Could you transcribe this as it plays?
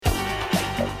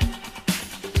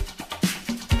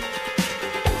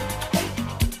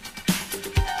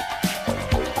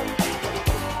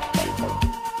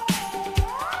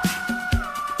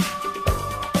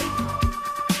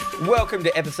Welcome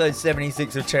to episode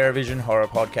 76 of TerraVision Horror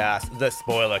Podcast, The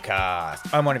Spoiler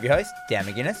Cast. I'm one of your hosts, Dan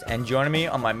McGuinness, and joining me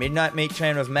on my midnight meat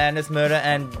train of madness, murder,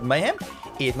 and mayhem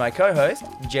is my co-host,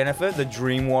 Jennifer the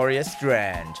Dream Warrior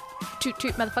Strand. Toot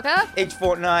toot, motherfucker. Each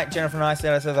fortnight, Jennifer and I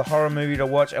set ourselves a horror movie to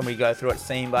watch, and we go through it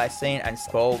scene by scene and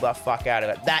spoil the fuck out of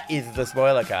it. That is The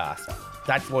Spoiler Cast.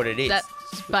 That's what it is. That's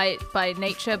by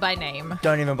nature, by name.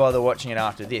 Don't even bother watching it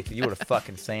after this, because you would have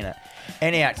fucking seen it.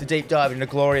 Anyhow, it's a deep dive into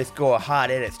glorious gore,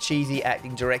 hard edits, cheesy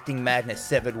acting, directing madness,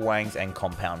 severed wangs, and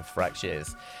compound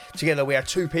fractures. Together, we are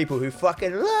two people who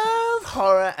fucking love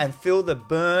horror and feel the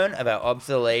burn of our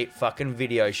obsolete fucking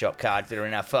video shop cards that are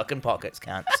in our fucking pockets,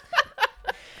 cunts.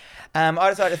 I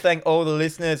just like to thank all the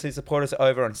listeners who support us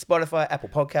over on Spotify, Apple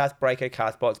Podcasts, Breaker,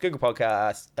 Castbox, Google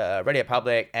Podcasts, Radio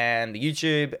Public, and the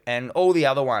YouTube, and all the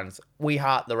other ones. We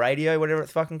Heart the Radio, whatever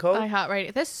it's fucking called. I Heart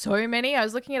Radio. There's so many. I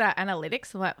was looking at our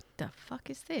analytics. I'm like, what the fuck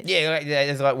is this? Yeah,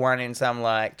 there's like one in some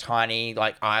like tiny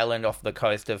like island off the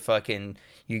coast of fucking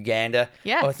Uganda.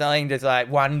 Yeah. Or something. There's like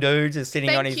one dude just sitting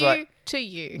on his Thank you like... to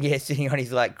you. Yeah, sitting on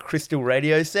his like crystal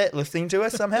radio set listening to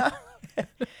us somehow.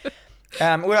 We'd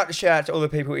like to shout out to all the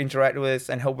people who interact with us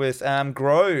and help us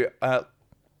grow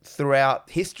throughout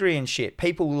history and shit.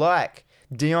 People like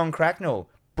Dion Cracknell,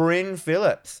 Bryn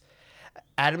Phillips,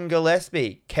 Adam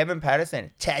Gillespie, Kevin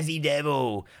Patterson, Tassie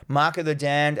Devil, Mark of the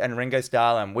Damned, and Ringo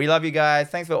Starlin. We love you guys.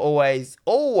 Thanks for always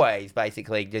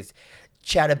basically just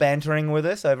chatter bantering with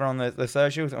us over on the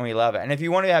socials, and we love it. And if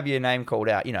you want to have your name called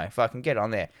out, fucking get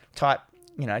on there. Type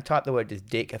the word just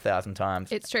dick 1,000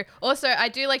 times. It's true. Also, I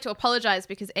do like to apologize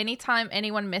because anytime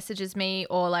anyone messages me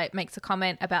or like makes a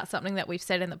comment about something that we've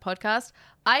said in the podcast,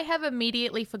 I have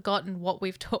immediately forgotten what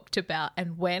we've talked about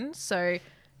and when. So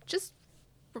just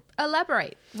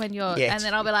elaborate when you're, and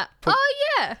then I'll be like, oh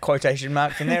yeah. Quotation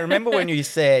marks in there. Remember when you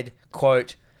said,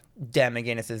 quote, Dan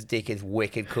McGuinness's dick is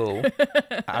wicked cool,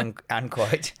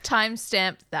 unquote.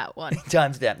 Timestamp that one.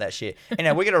 Timestamp that shit.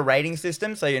 And we got a rating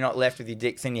system, so you're not left with your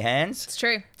dicks in your hands. It's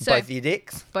true. So, both your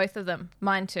dicks. Both of them.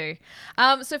 Mine too.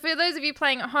 So for those of you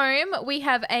playing at home, we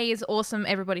have A is awesome,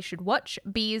 everybody should watch.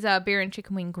 B is our beer and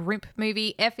chicken wing grimp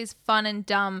movie. F is fun and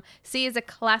dumb. C is a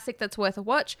classic that's worth a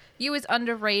watch. U is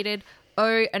underrated.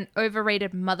 O, an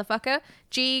overrated motherfucker.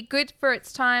 G, good for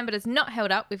its time, but it's not held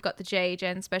up. We've got the J,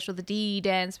 Jen special, the D,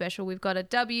 Dan special. We've got a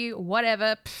W,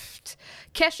 whatever. Pfft.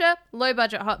 Kesha, low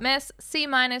budget hot mess. C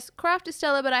minus, craft is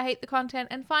stellar, but I hate the content.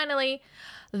 And finally,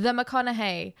 the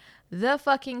McConaughey, the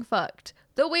fucking fucked.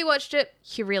 Though we watched it,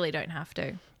 you really don't have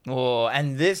to. Oh,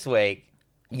 and this week,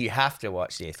 you have to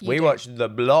watch this. We do. watched The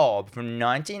Blob from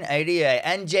 1988,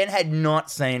 and Jen had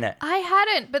not seen it. I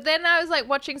hadn't, but then I was like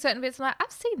watching certain bits and I'm like,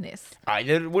 I've seen this.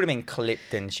 It would have been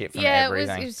clipped and shit from Yeah,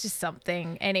 everything. it was just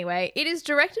something. Anyway, it is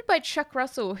directed by Chuck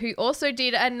Russell, who also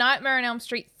did A Nightmare on Elm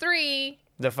Street 3.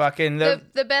 The fucking...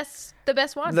 The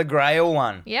best one. The Grail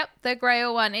one. Yep, the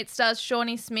Grail one. It stars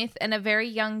Shawnee Smith and a very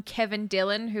young Kevin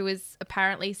Dillon, who is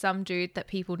apparently some dude that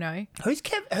people know. Who's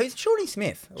Shawnee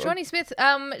Smith? Shawnee Smith,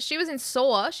 she was in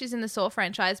Saw. She's in the Saw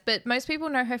franchise, but most people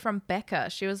know her from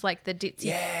Becca. She was like the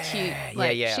ditzy, cute.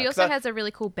 Yeah. She also has a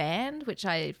really cool band, which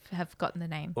I have forgotten the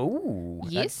name. Ooh,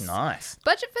 Yes. That's nice.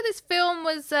 Budget for this film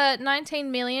was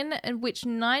 19 million, in which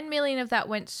 9 million of that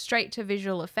went straight to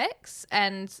visual effects.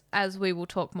 And as we will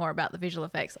talk more about the visual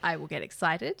effects, I will get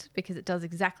excited because it does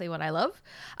exactly what I love.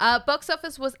 Box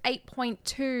office was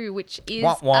 8.2, which is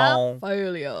a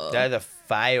failure. That's a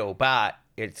fail, but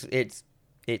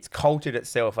it's culted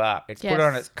itself up. It's put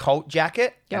on its cult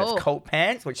jacket and its cult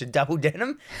pants, which are double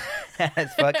denim. And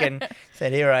it's fucking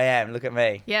said, here I am, look at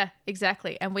me. Yeah,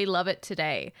 exactly. And we love it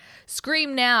today.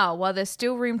 Scream now while there's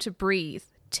still room to breathe.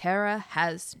 Terror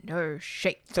has no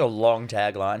shape. It's a long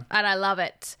tagline. And I love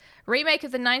it. Remake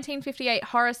of the 1958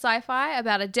 horror sci-fi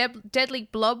about a deadly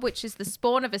blob which is the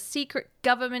spawn of a secret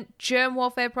government germ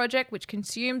warfare project which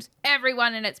consumes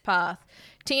everyone in its path.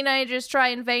 Teenagers try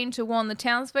in vain to warn the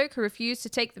townsfolk who refuse to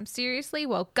take them seriously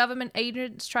while government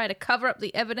agents try to cover up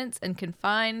the evidence and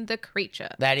confine the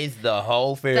creature. That is the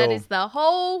whole film. That is the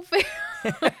whole film.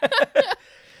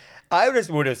 I just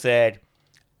would have said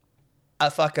a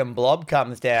fucking blob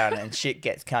comes down and shit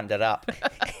gets cunted up.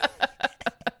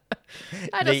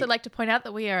 I'd also like to point out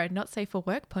that we are a Not Safe for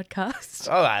Work podcast.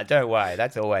 Oh, don't worry.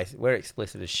 We're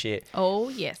explicit as shit. Oh,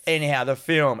 yes. Anyhow, the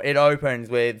film, it opens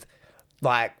with,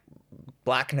 like,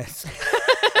 blackness.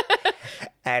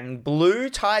 And blue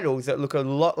titles that look a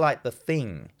lot like The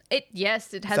Thing. It has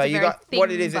So a very you got thin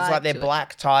what it is. It's like they're vibe to it.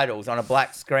 black titles on a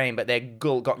black screen, but they're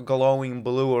got glowing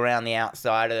blue around the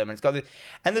outside of them. And it's got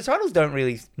and the titles don't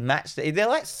really match. They're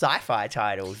like sci-fi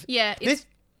titles. Yeah,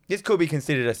 This could be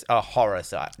considered a horror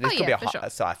site. This could be a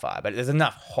sci-fi, but there's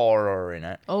enough horror in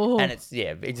it. Oh. And it's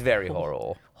very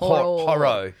horror. Horror.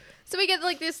 Horror. So we get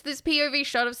like this POV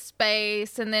shot of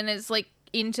space, and then it's like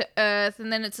into Earth,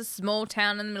 and then it's a small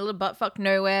town in the middle of buttfuck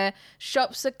nowhere.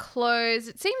 Shops are closed.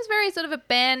 It seems very sort of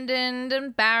abandoned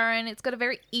and barren. It's got a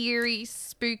very eerie,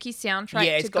 spooky soundtrack.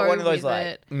 Yeah, it's got one of those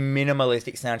like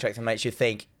minimalistic soundtracks that makes you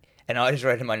think. And I just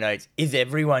wrote in my notes, is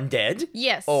everyone dead?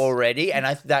 Yes. Already? And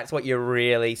that's what you're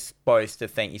really supposed to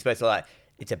think. You're supposed to like,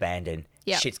 it's abandoned.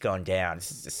 Yep. Shit's gone down.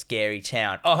 This is a scary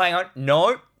town. Oh, hang on.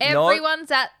 No.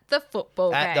 Everyone's at the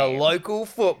football game. At the local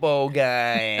football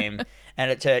game.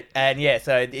 And at church. And yeah,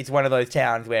 so it's one of those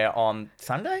towns where on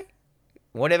Sunday,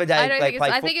 whatever day they play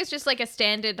I think it's just like a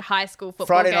standard high school football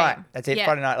Friday game. night. That's it. Yeah.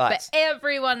 Friday night lights. But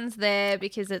everyone's there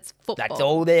because it's football. That's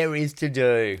all there is to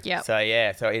do. Yeah. So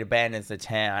yeah, so it abandons the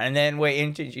town, and then we're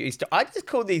introduced to. I just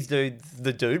called these dudes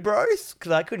the Dude Bros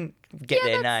because I couldn't get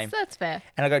their name. That's fair.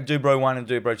 And I got Dude Bro 1 and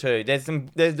Dude Bro 2. There's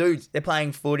dudes. They're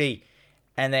playing footy,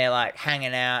 and they're like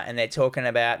hanging out, and they're talking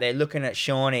about. They're looking at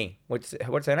Shawnee. What's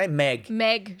her name? Meg.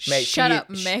 Meg. Shut up,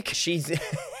 Meg. She's the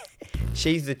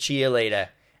cheerleader.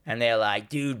 And they're like,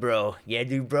 dude, bro. Yeah,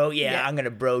 dude, bro. Yeah, I'm going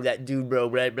to bro that dude, bro,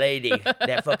 red lady.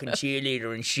 That fucking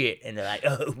cheerleader and shit. And they're like,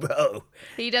 oh, bro.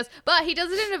 He does. But he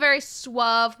does it in a very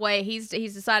suave way. He's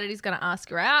decided he's going to ask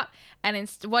her out. And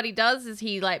what he does is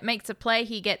he, like, makes a play.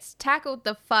 He gets tackled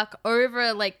the fuck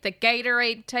over, like, the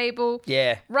Gatorade table.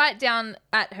 Yeah. Right down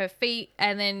at her feet.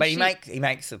 And then But he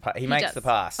makes the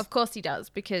pass. Of course he does,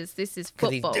 because this is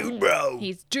football. He's dude, bro.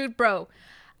 He's dude, bro.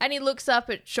 And he looks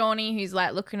up at Shawnee, who's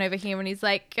like looking over him, and he's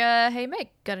like, hey, Meg,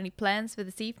 got any plans for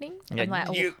this evening? I'm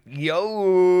like,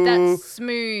 yo. That's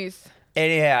smooth.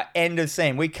 Anyhow, end of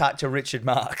scene. We cut to Richard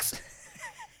Marx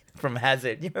from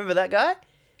Hazard. You remember that guy?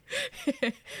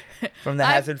 From the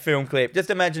Hazard film clip. Just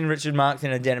imagine Richard Marx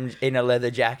in a leather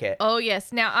jacket. Oh,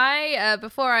 yes. Now,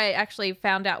 before I actually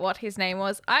found out what his name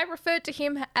was, I referred to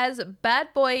him as Bad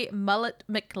Boy Mullet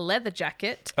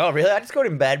McLeatherjacket. Oh, really? I just called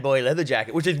him Bad Boy Leather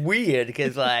Jacket, which is weird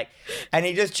because, like, and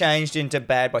he just changed into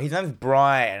Bad Boy. His name's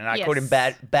Brian, and I called him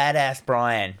Badass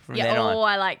Brian from then on. Oh,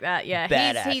 I like that. Yeah.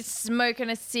 Badass. He's smoking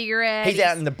a cigarette. He's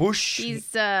out in the bush.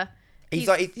 He's got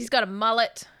a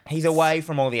mullet. He's away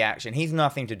from all the action. He's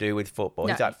nothing to do with football.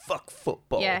 No. He's like, fuck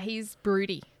football. Yeah, he's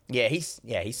broody. Yeah, he's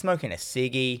smoking a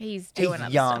ciggy. He's doing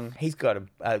He's young. stuff. He's got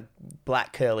a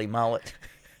black curly mullet.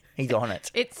 He's on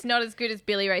it. It's not as good as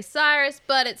Billy Ray Cyrus,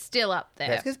 but it's still up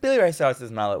there. Yeah, because Billy Ray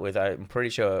Cyrus's mullet was, I'm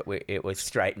pretty sure it was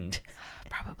straightened.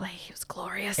 Probably. It was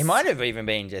glorious. It might have even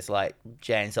been just like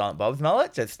Jay and Silent Bob's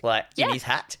mullet, just like in his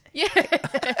hat. Yeah.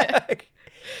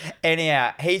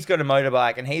 Anyhow, he's got a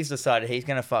motorbike and he's decided he's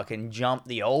going to fucking jump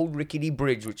the old rickety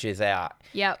bridge, which is out.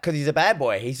 Yeah. Because he's a bad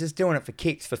boy. He's just doing it for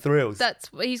kicks, for thrills.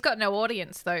 He's got no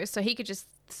audience, though, so he could just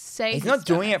say he's not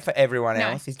doing it for everyone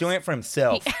else. He's doing it for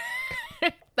himself.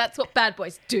 That's what bad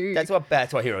boys do. That's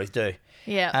what heroes do.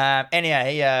 Yeah.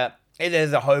 Anyhow,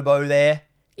 there's a hobo there.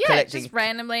 Yeah, just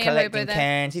randomly a hobo there.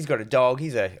 Cans. He's got a dog.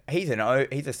 He's a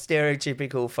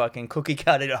stereotypical fucking cookie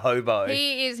cutter hobo.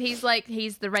 He is. He's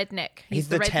the redneck. He's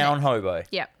the town hobo.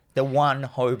 Yeah. The one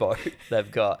hobo they've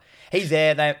got. He's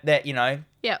there. That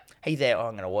Yeah. He's there. Oh,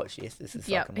 I'm gonna watch this. This is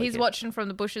fucking wicked. He's watching from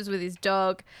the bushes with his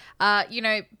dog.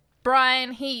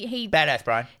 Brian. He badass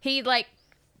Brian. He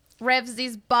revs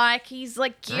his bike. He's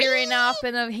like gearing up,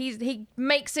 and he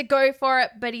makes a go for it,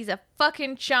 but he's a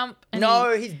fucking chump. And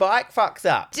his bike fucks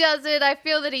up. Does it? I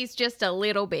feel that he's just a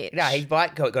little bitch. No, his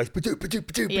bike goes ba-doo, ba-doo,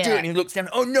 ba-doo, ba-doo, and he looks down.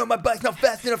 Oh no, my bike's not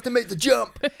fast enough to make the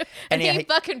jump. And he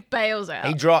fucking bails out.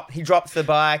 He drops the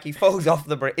bike. He falls off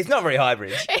the bridge. It's not a very high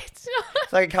bridge. It's not.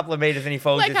 It's like a couple of meters, and he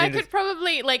falls. I could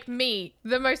probably, me,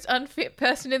 the most unfit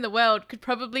person in the world, could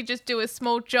probably just do a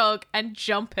small jog and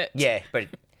jump it. Yeah, but.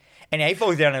 And he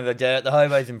falls down in the dirt. The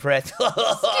hobo's impressed. Gives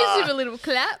him a little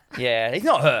clap. Yeah, he's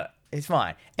not hurt. It's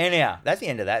fine. Anyhow, that's the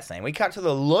end of that scene. We cut to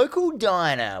the local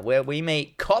diner where we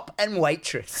meet cop and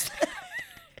waitress.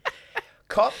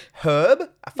 Cop Herb.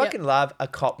 I fucking love a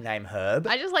cop named Herb.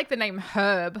 I just like the name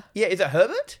Herb. Yeah, is it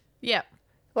Herbert? Yeah.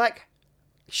 Like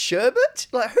Sherbert?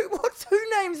 Like who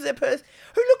names their person?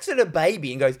 Who looks at a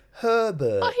baby and goes,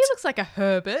 Herbert? Oh, he looks like a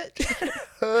Herbert.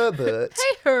 Herbert.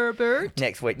 Hey, Herbert.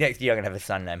 Next year I'm going to have a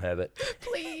son named Herbert.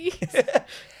 Please.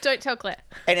 Don't tell Claire.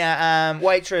 And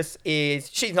waitress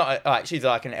she's not, she's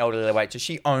like an elderly waitress.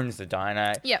 She owns the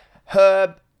diner. Yep.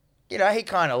 Herb you know, he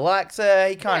kind of likes her.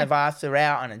 He kind Yeah. of asks her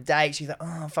out on a date. She's like, oh,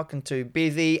 I'm fucking too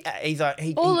busy. He's like,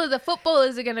 All of the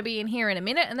footballers are going to be in here in a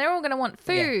minute, and they're all going to want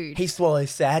food. he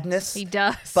swallows sadness. He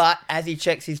does. But as he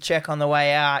checks his check on the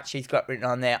way out, she's got written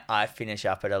on there, I finish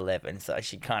up at 11. So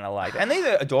she kind of like, and these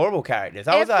are adorable characters.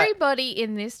 I was like, Everybody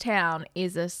in this town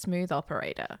is a smooth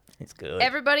operator. it's good.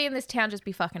 Everybody in this town just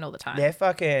be fucking all the time.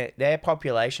 Their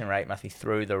population rate must be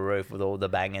through the roof with all the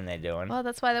banging they're doing. Well,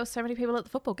 that's why there were so many people at the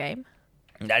football game.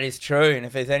 That is true. And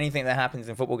if there's anything that happens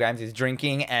in football games, is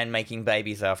drinking and making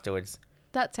babies afterwards.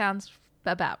 That sounds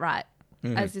about right,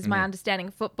 as is my understanding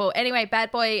of football. Anyway, bad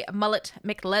boy mullet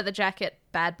McLeather jacket,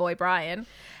 bad boy Brian.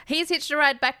 He's hitched a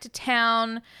ride back to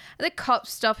town. The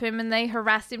cops stop him and they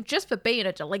harass him just for being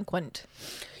a delinquent.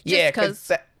 Yeah,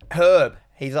 because Herb,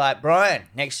 he's like, Brian,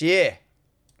 next year,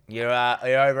 you're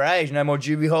over age, no more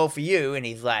juvie hole for you. And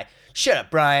he's like, shut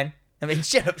up, Brian. I mean,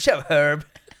 shut up, Herb.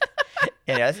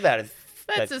 Yeah, that's about as...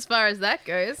 That's as far as that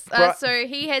goes. So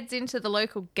he heads into the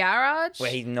local garage.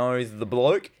 Where he knows the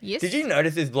bloke. Yes. Did you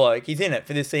notice this bloke? He's in it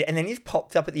for this scene, and then he's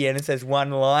popped up at the end and says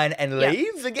one line and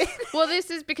leaves again. Well, this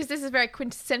is because this is a very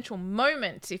quintessential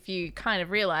moment, if you kind of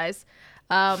realise.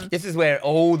 This is where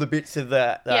all the bits of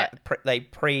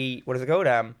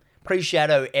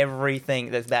pre-shadow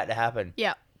everything that's about to happen.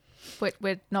 Yeah.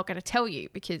 We're not going to tell you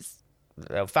because...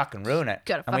 They'll fucking ruin it.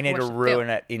 Gotta And we need fucking to watch the ruin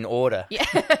it in order. Yeah.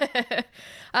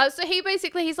 So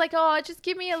he's like, oh, just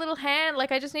give me a little hand.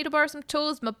 Like, I just need to borrow some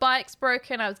tools. My bike's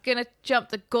broken. I was going to jump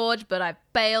the gorge, but I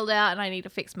bailed out and I need to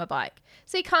fix my bike.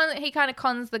 So he kind of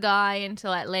cons the guy into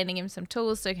like lending him some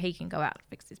tools so he can go out and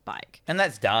fix his bike. And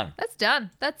that's done. That's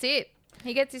done. That's it.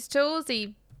 He gets his tools.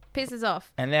 He pisses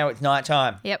off. And now it's night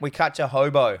time. Yep. We cut to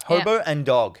Hobo. Hobo and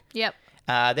Dog. Yep.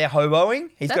 They're hoboing.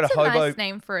 That's got a hobo. nice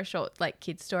name for a short like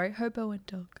kid story. Hobo and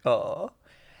Dog. Oh.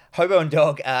 Hobo and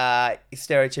Dog are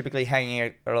stereotypically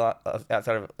hanging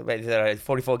outside of a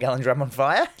 44-gallon drum on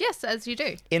fire Yes, as you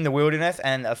do. in the wilderness,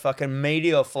 and a fucking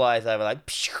meteor flies over. Like,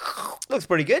 looks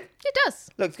pretty good. It does.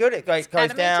 Looks good. It goes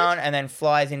animated. down and then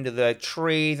flies into the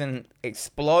trees and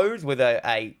explodes with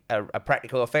a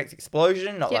practical effects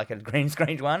explosion, not Yep. like a green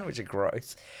screened one, which are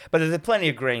gross. But there's plenty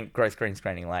of gross green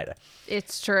screening later.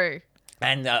 It's true.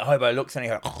 And Hobo looks and he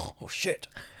goes, oh shit.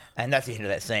 And that's the end of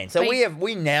that scene. So But-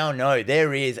 we now know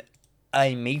there is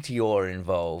a meteor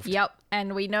involved. Yep.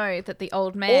 And we know that the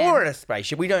old man... Or a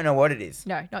spaceship. We don't know what it is.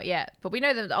 No, not yet. But we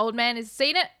know that the old man has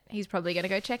seen it. He's probably going to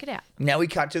go check it out. Now we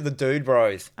cut to the dude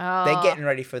bros. Oh. They're getting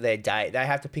ready for their date. They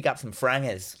have to pick up some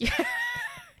frangers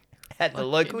at the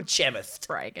local chemist.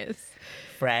 Braggers.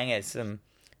 Frangers,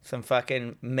 some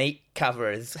fucking meat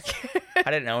coverers.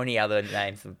 I don't know any other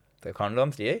names for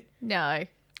condoms, do you? No.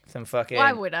 Some fucking...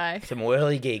 Why would I? Some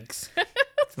whirly gigs.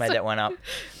 Just made that one up.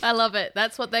 I love it.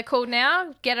 That's what they're called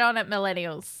now. Get on it,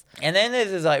 millennials. And then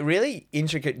there's this like really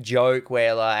intricate joke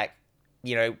where like,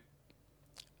 you know,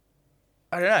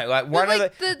 I don't know, like one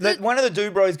like of one of the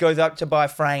dude bros goes up to buy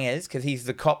frangers because he's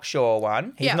the cocksure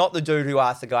one. He's Yeah. not the dude who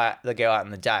asked the girl out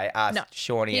on the date, asked No.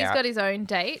 Shawnee He's out. got his own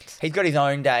date. He's got his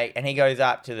own date, and he goes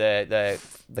up to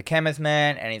the chemist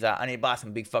man, and he's like, I need to buy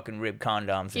some big fucking rib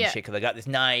condoms and Yeah. shit, because I got this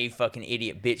naive fucking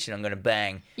idiot bitch that I'm going to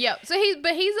bang. Yep. So he's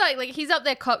like he's up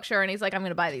there cocksure and he's like, I'm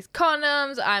gonna buy these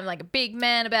condoms. I'm like a big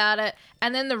man about it.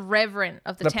 And then the reverend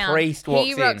of the town, priest he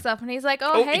walks rocks in. up and he's like,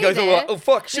 oh, hey he goes, there. oh,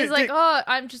 fuck, And shit. he's like, dick. oh,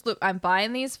 I'm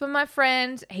buying these for my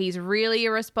friend. He's really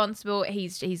irresponsible.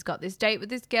 He's got this date with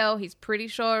this girl. He's pretty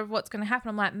sure of what's gonna happen.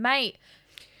 I'm like, mate,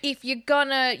 if you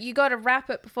gotta wrap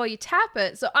it before you tap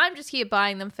it. So I'm just here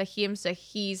buying them for him, so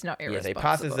he's not Yeah, irresponsible. he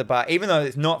passes the bar, even though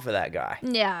it's not for that guy.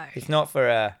 No. It's not for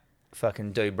a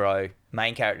fucking dude bro,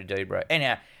 main character dude bro.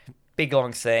 Anyhow, big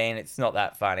long scene. It's not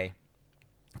that funny.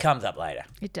 Comes up later.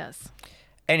 It does.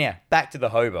 Anyhow, back to the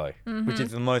hobo, which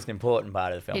is the most important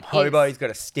part of the film. It Hobo's is. got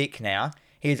a stick now.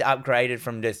 He's upgraded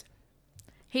from just...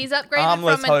 He's upgraded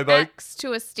Armless from hobo. an axe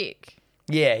to a stick.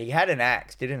 Yeah, he had an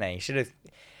axe, didn't he?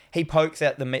 He pokes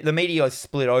out the meteor's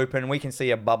split open. We can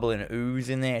see a bubble and ooze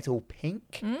in there. It's all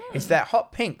pink. It's that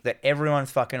hot pink that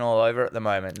everyone's fucking all over at the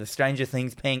moment. The Stranger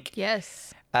Things pink.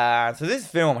 Yes. So this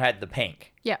film had the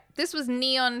pink. Yeah. This was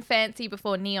neon fancy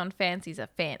before neon fancies are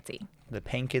fancy. The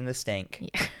pink and the stink.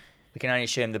 Yeah. We can only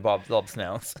assume the blob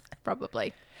smells.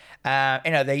 Probably.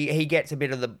 He gets a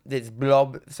bit of this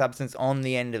blob substance on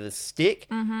the end of the stick,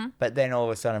 but then all of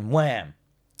a sudden, wham!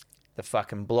 The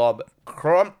fucking blob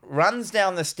runs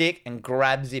down the stick and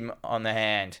grabs him on the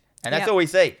hand, and that's Yep. all we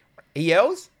see. He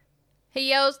yells, He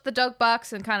yells, the dog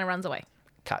barks, and kind of runs away.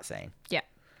 cutscene. Yeah.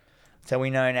 So we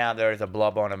know now there is a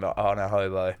blob on a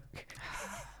hobo.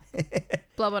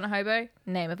 Blob on a hobo,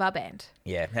 name of our band.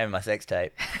 Yeah, having my sex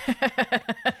tape.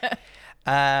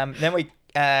 Then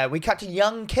we cut to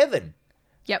young Kevin,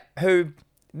 Yep. who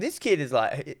this kid is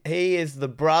like, he is the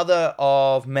brother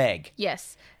of Meg.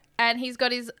 Yes. And he's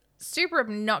got his super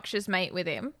obnoxious mate with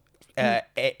him.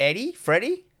 Eddie?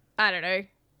 Freddie? I don't know.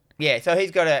 Yeah, so he's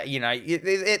got a,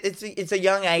 it's a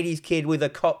young 80s kid with a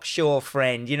cocksure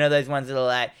friend. You know those ones that are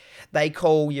like, they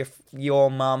call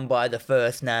your mum by the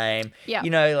first name. Yeah.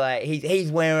 Like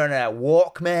he's wearing a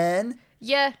Walkman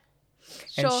Yeah.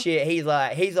 Sure. and shit. He's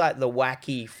like the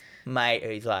wacky mate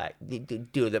who's like, the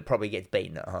dude that probably gets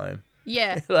beaten at home.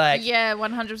 Yeah. Like- yeah,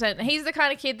 100%. He's the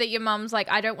kind of kid that your mum's like,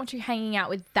 I don't want you hanging out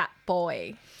with that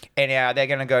boy. And they're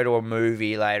going to go to a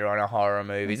movie later on, a horror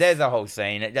movie. There's a whole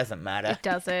scene. It doesn't matter. It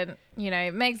doesn't.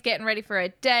 Meg's getting ready for a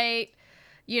date.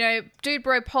 Dude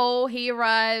bro Paul, he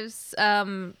arrives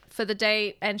for the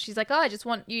date and she's like, oh, I just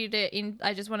want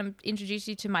to introduce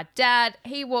you to my dad.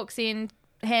 He walks in,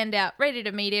 hand out, ready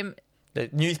to meet him. The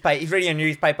newspaper. He's reading a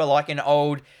newspaper like an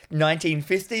old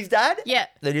 1950s dad. Yeah.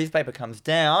 The newspaper comes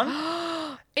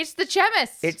down. It's the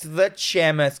chemist. It's the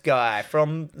chemist guy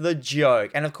from The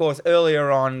Joke. And, of course,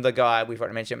 earlier on, the guy we forgot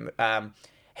to mention,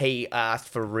 he asked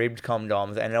for ribbed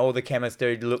condoms, and all the chemist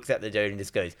dude looks at the dude and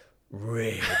just goes,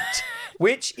 ribbed.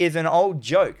 Which is an old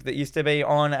joke that used to be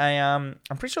on I'm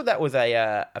pretty sure that was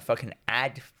a fucking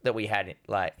ad that we had,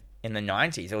 like, in the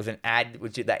 90s. It was an ad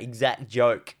which did that exact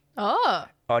joke. Oh.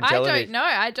 On I television. don't know.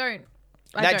 I don't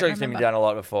That joke's been remember. done a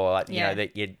lot before. Like, Yeah.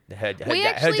 that you her We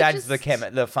her dad's actually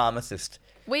the pharmacist.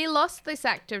 We lost this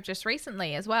actor just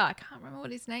recently as well. I can't remember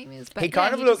what his name is, but He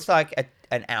kind of looks like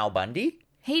an Al Bundy.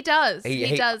 He does.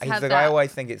 He does he's have the that. guy I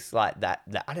always think it's like that.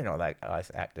 I don't know what that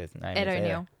guy's actor's name Ed is. either.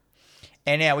 O'Neill.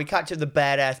 And now we cut to the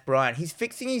badass Brian. He's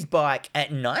fixing his bike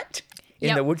at night in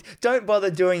Yep. the woods. Don't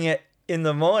bother doing it in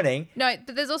the morning. No,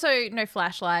 but there's also no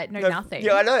flashlight, no nothing.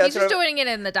 yeah, I know, He's that's just what doing it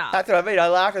in the dark. That's what I mean. I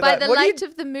laughed at By that. the What are you- light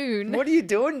of the moon. What are you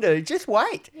doing, dude? Just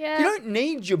wait. Yeah. You don't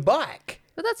need your bike.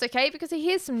 But that's okay because he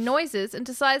hears some noises and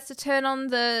decides to turn on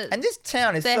the. And this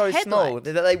town is Their so small headlight.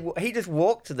 that he just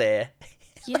walked there.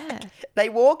 Yeah. They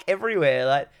walk everywhere.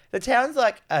 Like the town's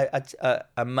like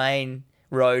a main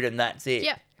road, and that's it.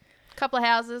 Yep. Couple of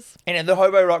houses. And then the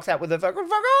hobo rocks out with the fucking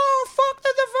oh fuck!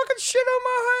 There's a fucking shit on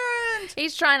my hand.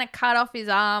 He's trying to cut off his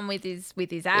arm with his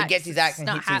axe. He gets his axe It's and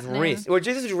not hits happening. his wrist, which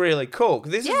is really cool.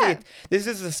 'Cause Yeah. this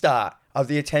is the start of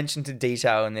the attention to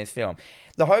detail in this film.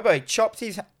 The hobo chops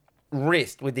his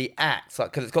wrist with the axe,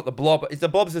 like because it's got the blob. The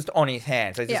blob's just on his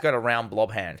hand, so he's just Yeah. got a round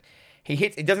blob hand. He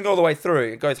hits. It doesn't go all the way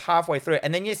through. It goes halfway through,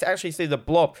 and then you actually see the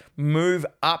blob move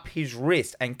up his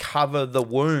wrist and cover the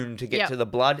wound to get Yep. to the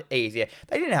blood easier.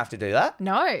 They didn't have to do that.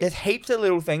 No. There's heaps of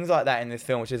little things like that in this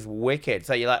film, which is wicked.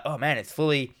 So you're like, oh man, it's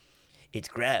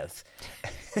gross.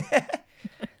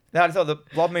 No, I just saw the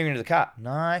blob moving into the car.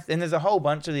 Nice. And there's a whole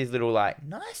bunch of these little, like,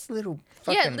 nice little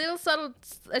fucking... Yeah, little subtle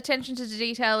attention to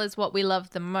detail is what we love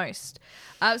the most.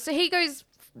 So he goes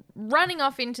running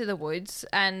off into the woods,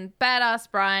 and badass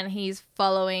Brian, he's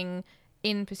following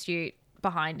in pursuit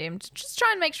behind him to just try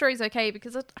and make sure he's okay,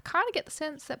 because I kind of get the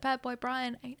sense that bad boy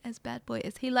Brian ain't as bad boy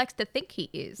as he likes to think he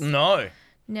is. No.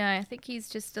 No, I think he's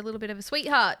just a little bit of a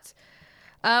sweetheart.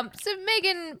 So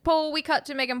we cut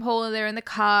to Meg and Paul. They're in the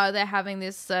car. They're having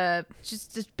this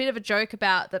just a bit of a joke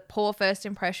about the poor first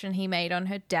impression he made on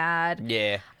her dad.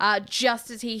 Yeah. Just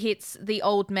as he hits the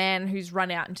old man who's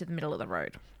run out into the middle of the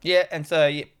road. Yeah, and so,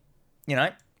 you know,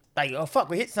 they oh, fuck,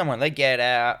 we hit someone. They get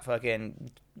out,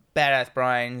 fucking badass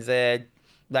Brian's there.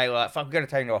 They were like, fuck, we got to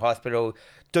take him to a hospital.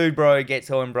 Dude, bro, gets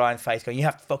all in Brian's face going, you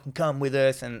have to fucking come with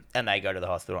us. And they go to the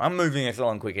hospital. I'm moving us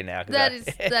along quicker now. That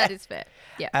is fair.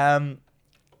 Yeah.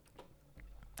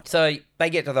 So they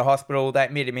get to the hospital, they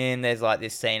admit him in, there's like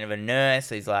this scene of a nurse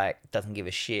who's like, doesn't give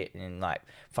a shit, and like,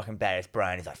 fucking badass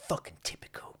Brian is like, fucking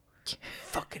typical.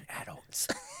 Fucking adults.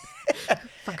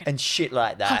 And shit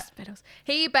like that. Hospitals.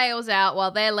 He bails out while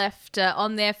they're left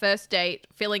on their first date,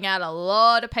 filling out a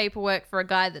lot of paperwork for a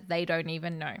guy that they don't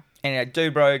even know. And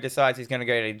dude bro decides he's going to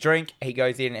go to drink. He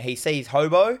goes in and he sees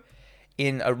Hobo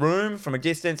in a room from a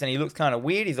distance, and he looks kind of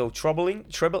weird. He's all trembling.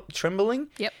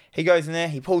 Yep. He goes in there,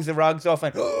 he pulls the rugs off,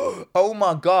 and oh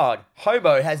my god,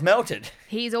 Hobo has melted.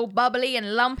 He's all bubbly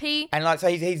and lumpy. And like, so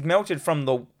he's melted from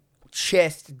the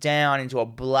chest down into a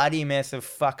bloody mess of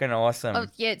fucking awesome. Oh,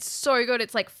 yeah, it's so good.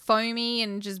 It's like foamy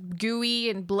and just gooey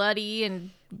and bloody and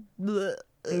bleh.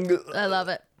 I love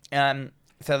it.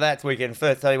 So that's weekend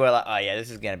first. So we're like, oh yeah,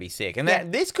 this is going to be sick. And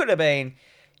this could have been,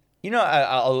 you know,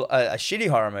 a shitty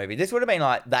horror movie. This would have been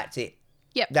like, that's it.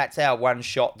 Yep. That's our one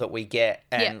shot that we get.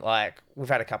 And Yep. like, we've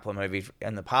had a couple of movies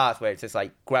in the past where it's just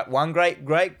like one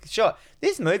great shot.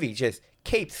 This movie just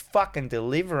keeps fucking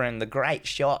delivering the great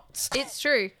shots. It's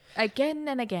true. Again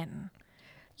and again.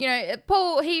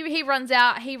 Paul, he runs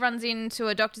out. He runs into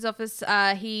a doctor's office.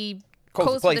 He Calls the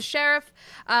calls for the police. sheriff.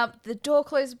 The door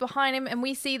closes behind him, and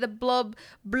we see the blob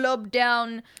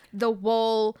down the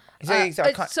wall.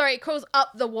 It crawls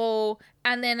up the wall,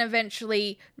 and then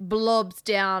eventually blobs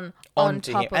down on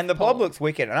top of And the Paul. blob looks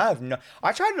wicked. And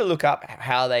I tried to look up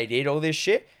how they did all this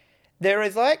shit. There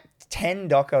is like 10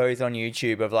 docos on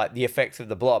YouTube of like the effects of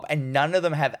the blob, and none of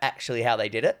them have actually how they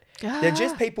did it. They're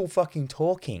just people fucking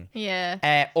talking.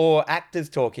 Yeah. Or actors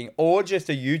talking, or just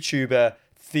a YouTuber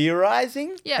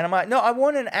theorizing. Yeah. And I'm like, no, I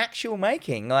want an actual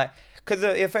making. Like, because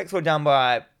the effects were done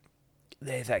by,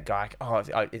 there's that guy. Oh,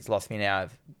 it's lost me now.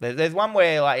 There's one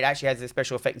where like it actually has a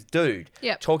special effects dude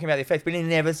talking about the effects, but he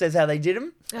never says how they did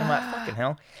them. I'm like, fucking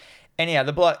hell. Anyhow,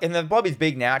 the blob is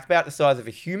big now. It's about the size of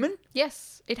a human.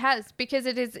 Yes, it has, because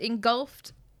it has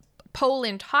engulfed Paul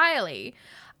entirely.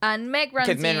 And Meg runs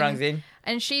in.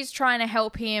 And she's trying to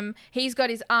help him. He's got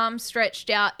his arms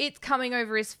stretched out. It's coming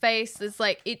over his face.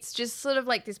 It's just sort of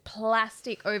like this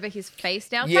plastic over his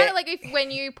face now. Yeah. Kind of like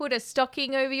when you put a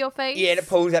stocking over your face. Yeah, and it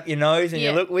pulls up your nose and you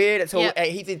Yeah. look weird. It's all,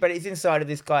 Yep. but it's inside of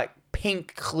this like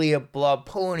pink clear blob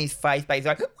pulling his face back. He's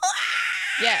like,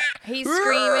 Yeah, he's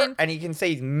screaming. and you can see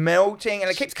he's melting, and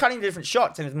it keeps cutting to different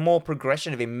shots, and there's more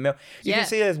progression of him. You Yeah. can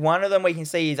see there's one of them where you can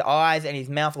see his eyes and his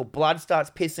mouth, or blood starts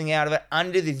pissing out of it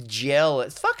under this gel.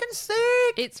 It's fucking sick.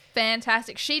 It's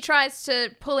fantastic. She tries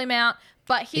to pull him out,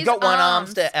 but his got one arm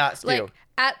arms, out still. like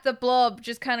at the blob,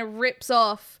 just kind of rips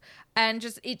off, and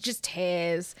it just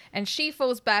tears, and she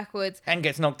falls backwards And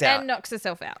gets knocked out. and knocks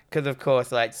herself out. Because, of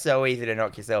course, like, it's so easy to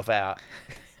knock yourself out.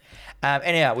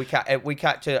 Anyhow, we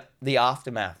cut to the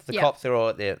aftermath. The Yeah. cops are all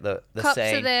at the Cops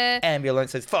scene. are there.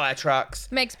 Ambulances, fire trucks.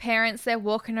 Meg's parents, they're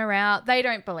walking her out. They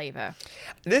don't believe her.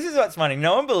 This is what's funny.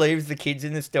 No one believes the kids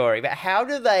in the story, but how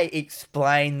do they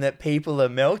explain that people are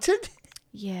melted?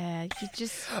 Yeah, you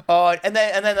just... Oh, and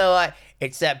then they're like,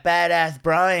 it's that badass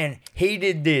Brian. He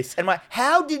did this. And I'm like,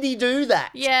 how did he do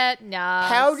that? Yeah, nah.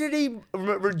 How did he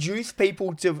reduce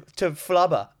people to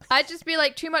flubber? I'd just be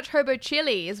like, too much hobo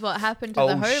chili is what happened to Oh,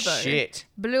 the hobo. shit.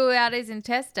 Blew out his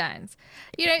intestines.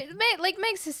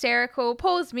 Meg's hysterical.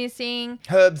 Paul's missing.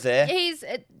 Herb's there.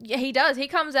 He does. He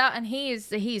comes out and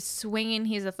he's swinging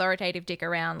his authoritative dick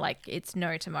around like it's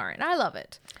no tomorrow. And I love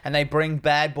it. And they bring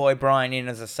bad boy Brian in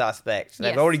as a suspect. They've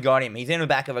Yes. already got him. He's in the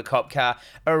back of a cop car,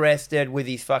 arrested with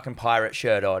his fucking pirate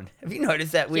shirt on. Have you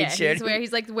noticed that weird shirt?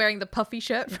 He's like wearing the puffy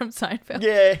shirt from Seinfeld.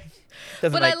 Yeah.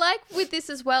 What I like with this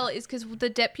as well is because the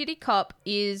deputy cop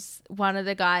is one of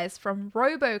the guys from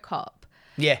RoboCop.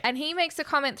 Yeah. And he makes a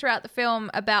comment throughout the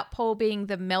film about Paul being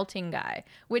the melting guy,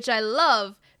 which I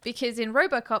love because in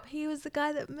RoboCop, he was the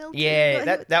guy that melted.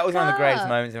 Yeah, that was one of the greatest car.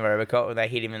 moments in RoboCop when they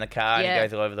hit him in the car and Yeah. he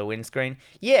goes all over the windscreen.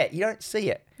 Yeah, you don't see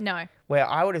it. No. Where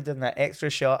I would have done that extra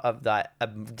shot of that a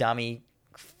dummy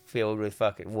filled with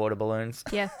fucking water balloons.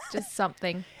 Yeah, just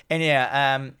something. And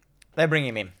yeah, they bring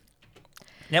him in.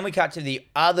 Then we cut to the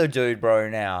other dude bro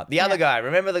now. The other guy.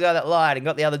 Remember the guy that lied and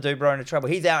got the other dude bro into trouble?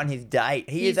 He's out on his date.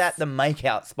 He is at the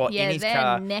makeout spot Yeah, in his they're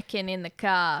car. necking in the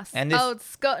car. And this- Old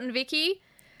Scott and Vicky.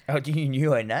 Oh, do you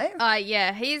knew her name?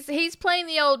 Yeah, he's playing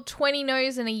the old 20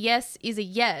 no's and a yes is a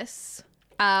yes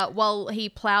while he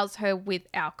plows her with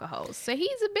alcohol. So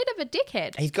he's a bit of a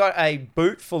dickhead. He's got a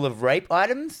boot full of rape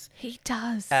items. He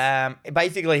does.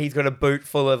 Basically, he's got a boot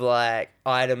full of like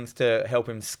items to help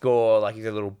him score. Like he's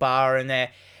a little bar in there.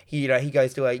 He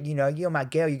goes to you're my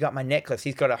girl. You got my necklace.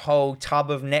 He's got a whole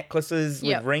tub of necklaces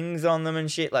Yep. with rings on them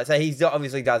and shit. Like so, he's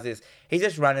obviously does this. He's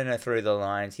just running her through the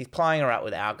lines. He's plying her up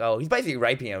with alcohol. He's basically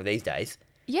raping her these days.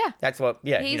 Yeah. That's what.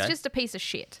 Yeah, He's just a piece of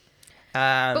shit.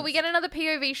 But But we get another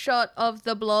POV shot of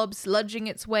the blob sludging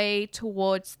its way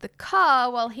towards the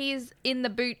car while he's in the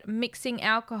boot mixing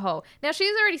alcohol. Now,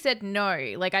 she's already said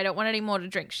no, like, I don't want any more to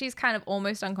drink. She's kind of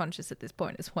almost unconscious at this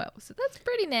point as well. So that's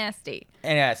pretty nasty.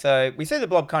 Anyway, so we see the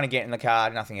blob kind of get in the car,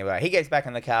 nothing about it. He gets back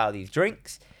in the car with his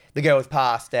drinks. The girl is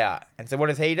passed out. And so what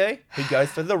does he do? He goes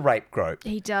for the rape grope.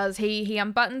 He does. He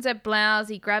unbuttons her blouse.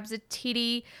 He grabs a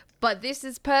titty. But this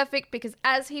is perfect because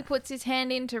as he puts his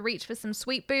hand in to reach for some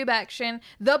sweet boob action,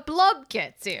 the blob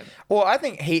gets him. Well, I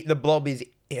think the blob is,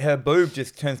 her boob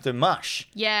just turns to mush.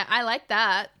 Yeah, I like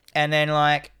that. And then,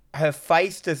 like, her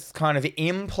face just kind of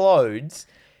implodes.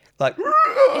 Like,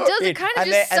 It does. It kind of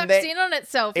just sucks in on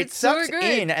itself. It It's so sucks good.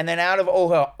 in, and then out of all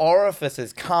her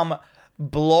orifices come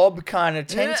blob kind of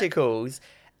tentacles.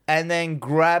 And then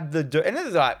grab the... And this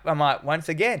is like, I'm like, once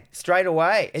again, straight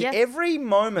away. Yeah. Every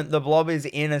moment the blob is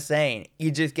in a scene, you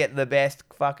just get the best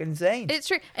fucking scene. It's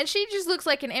true. And she just looks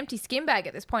like an empty skin bag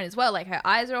at this point as well. Like her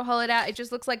eyes are all hollowed out. It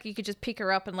just looks like you could just pick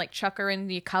her up and like chuck her in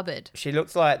your cupboard. She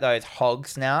looks like those hog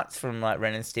snouts from like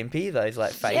Ren and Stimpy, those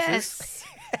like faces. Yes.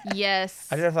 Yes.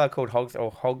 I don't know if they're called hogs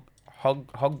or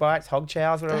hog bites, hog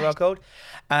chows, whatever they're called.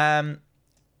 And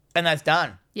that's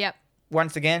done. Yep.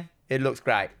 Once again, it looks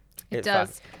great. It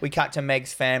does. Fun. We cut to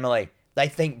Meg's family. They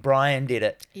think Brian did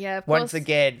it. Yeah, of Once course.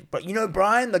 again. But you know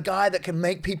Brian, the guy that can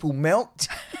make people melt?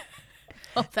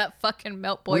 Oh, that fucking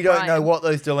melt boy We don't know Brian. what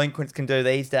those delinquents can do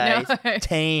these days. No.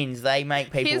 Teens, they make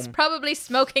people... He's probably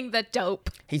smoking the dope.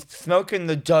 He's smoking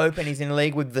the dope and he's in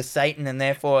league with the Satan, and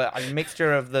therefore a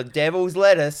mixture of the devil's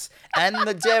lettuce and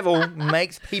the devil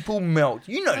makes people melt.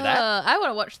 You know that. I want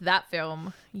to watch that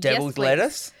film. Devil's Yes, please.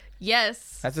 lettuce?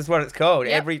 Yes. That's just what it's called.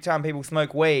 Yep. Every time people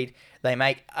smoke weed, they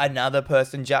make another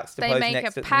person juxtaposed They make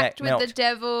next a to pact with melt. the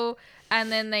devil,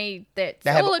 and then it's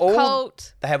They have all a all-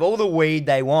 cult. They have all the weed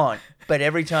they want, but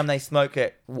every time they smoke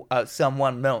it,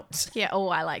 someone melts. Yeah, oh,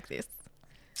 I like this.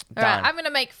 All Done. right, I'm going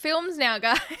to make films now,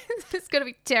 guys. It's going to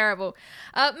be terrible.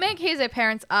 Meg hears her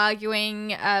parents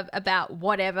arguing about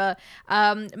whatever.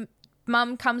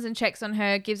 Mum comes and checks on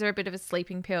her, gives her a bit of a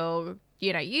sleeping pill.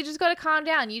 You know, you just got to calm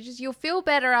down. You'll feel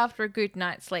better after a good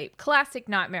night's sleep. Classic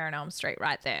Nightmare on Elm Street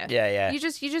right there. Yeah, yeah. You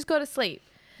just got to sleep.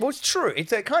 Well, it's true.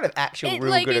 It's a kind of actual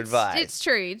real good it's, advice. It's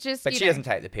true. It's just, But she doesn't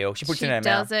take the pill. She puts it in her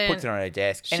mouth, doesn't. puts it on her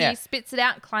desk. She Anyhow, spits it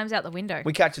out, climbs out the window.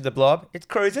 we catch the blob. It's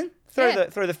cruising through Yeah.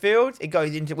 the fields. It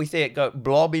goes into. We see it go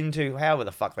blob into. However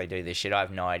the fuck they do this shit, I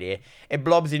have no idea. It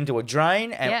blobs into a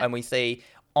drain, and, Yeah. and we see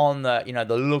on the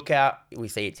the lookout. We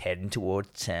see it's heading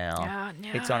towards town. Oh, no.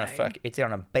 It's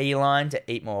on a beeline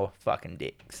to eat more fucking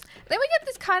dicks. Then we get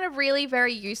this kind of really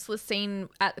very useless scene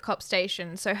at the cop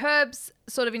station. So Herb's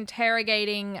sort of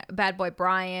interrogating bad boy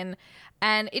Brian,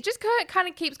 and it just kind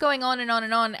of keeps going on and on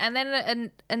and on. And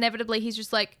then inevitably he's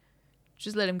just like,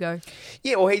 just let him go.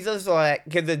 Yeah, well, he's just like,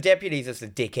 because the deputy's just a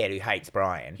dickhead who hates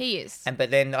Brian. He is.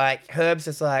 But then, like, Herb's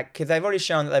just like, because they've already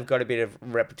shown that they've got a bit of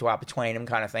repertoire between them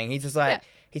kind of thing. He's just like, Yeah.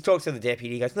 he talks to the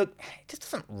deputy. He goes, look, it just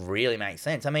doesn't really make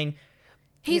sense. I mean,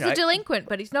 He's you know, a delinquent,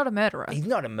 but he's not a murderer. he's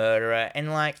not a murderer.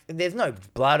 And, like, there's no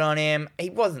blood on him. He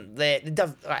wasn't there. It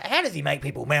does, like, how does he make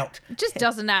people melt? It just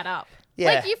doesn't add up.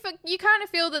 Yeah. Like, you kind of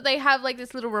feel that they have, like,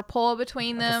 this little rapport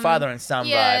between Like a them. father and son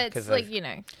yeah, vibe, it's 'cause like,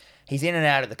 of- He's in and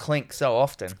out of the clink so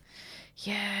often.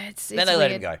 yeah, it's Then they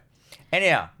let him weird. go.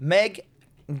 Anyhow,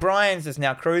 Brian's just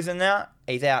now cruising now.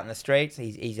 He's out in the streets.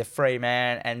 He's a free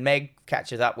man. And Meg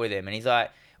catches up with him. And he's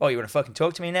like, oh, you want to fucking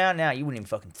talk to me now? Now, you wouldn't even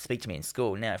fucking speak to me in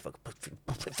school. Now, fuck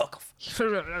off.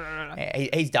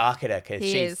 He's dark at her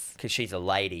He is. because she's a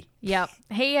lady. Yep.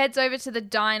 He heads over to the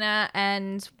diner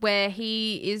and where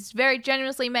he is very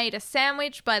generously made a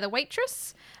sandwich by the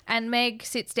waitress, and Meg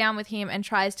sits down with him and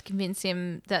tries to convince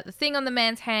him that the thing on the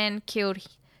man's hand killed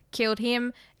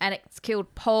him, and it's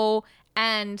killed Paul,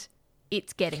 and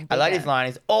it's getting bigger. I like his line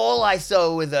is, all I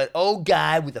saw was an old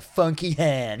guy with a funky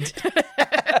hand.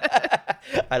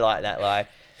 I like that line.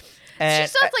 She And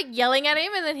starts like yelling at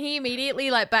him, and then he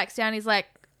immediately like backs down. He's like,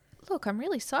 look, I'm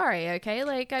really sorry, okay?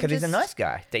 Like, because he's a nice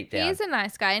guy deep down. He is a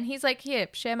nice guy, and he's like, here,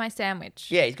 share my sandwich.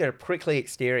 Yeah, he's got a prickly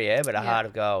exterior, but a heart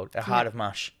of gold, a heart of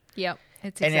mush. Yep.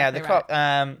 It's And exactly now the right.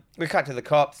 cop, we cut to the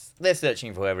cops. They're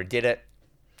searching for whoever did it.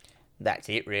 That's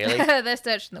it, really. They're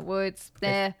searching the woods.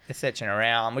 They're searching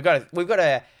around. We've got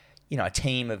a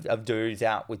team of dudes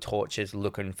out with torches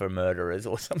looking for murderers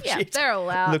or some Yeah, shit. they're all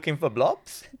out. Looking for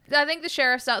blobs. I think the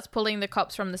sheriff starts pulling the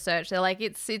cops from the search. They're like,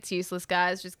 it's useless,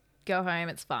 guys. Just go home.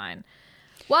 It's fine.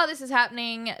 While this is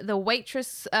happening, the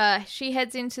waitress, she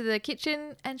heads into the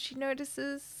kitchen and she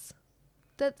notices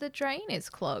that the drain is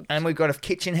clogged. And we've got a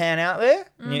kitchen hand out there.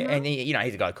 Mm-hmm. And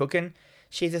he's a guy cooking.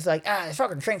 She's just like, this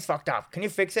fucking drink's fucked up. Can you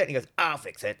fix it? And he goes, I'll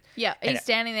fix it. Yeah, And- he's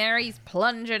standing there, he's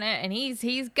plunging it, and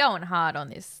he's going hard on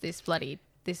this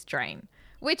drain,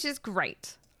 which is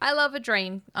great. I love a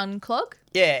drain unclog.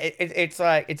 Yeah, it's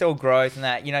like, it's all gross and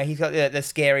that. He's got the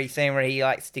scary scene where he,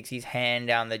 like, sticks his hand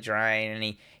down the drain and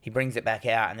he brings it back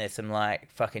out and there's some,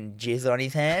 like, fucking jizz on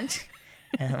his hand.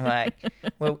 And I'm like,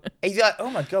 well, he's like, oh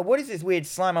my God, what is this weird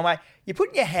slime? I'm like, you're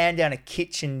putting your hand down a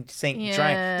kitchen sink drain.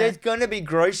 Yeah. There's going to be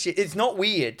gross shit. It's not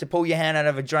weird to pull your hand out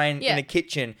of a drain Yeah. in a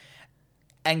kitchen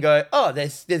and go, oh,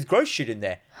 there's gross shit in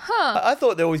there. Huh. I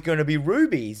thought there was going to be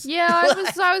rubies. Yeah,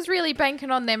 I was really banking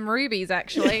on them rubies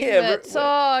actually. Yeah,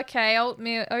 Okay,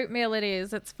 oatmeal it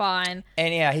is. It's fine.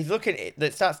 Anyhow, he's looking,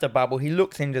 it starts to bubble. He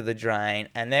looks into the drain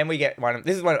and then we get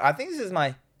I think this is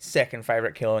my second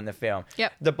favorite kill in the film.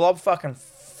 Yep. The blob fucking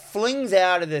flings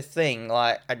out of this thing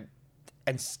and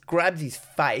grabs his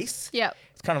face. Yep.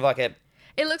 It's kind of like a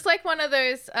It looks like one of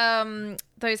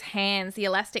those hands, the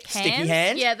elastic hands. Sticky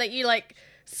hand? Yeah, that you like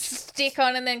stick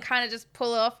on and then kind of just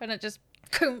pull off and it just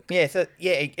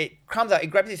it comes out, it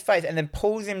grabs his face and then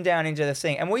pulls him down into the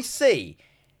sink. And we see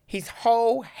his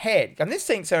whole head. And this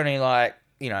sink's only like,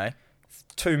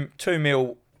 two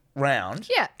mil round.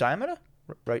 Yeah. Diameter?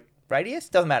 Radius?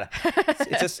 Doesn't matter.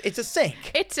 It's a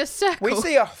sink. It's a circle. We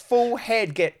see a full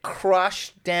head get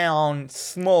crushed down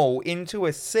small into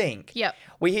a sink. Yep.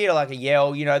 We hear like a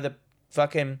yell, the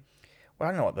fucking, well,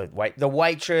 I don't know what the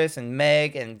waitress and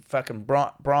Meg and fucking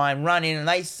Brian run in and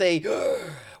they see,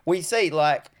 we see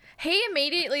like, he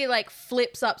immediately like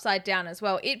flips upside down as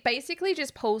well. It basically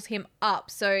just pulls him up.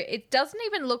 So it doesn't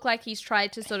even look like he's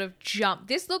tried to sort of jump.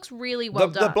 This looks really well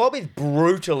done. The blob is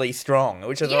brutally strong,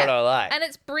 which is what I like. And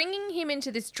it's bringing him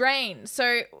into this drain.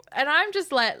 So, and I'm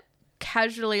just like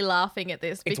casually laughing at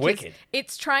this because it's wicked.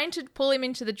 It's trying to pull him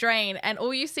into the drain and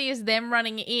all you see is them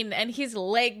running in and his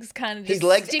legs kind of just his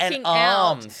legs sticking and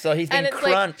arms. out. So he's been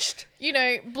crunched.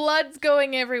 Like, blood's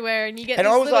going everywhere and you get and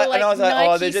this I was little, like, oh,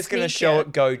 Nike they're just going to sneaker. show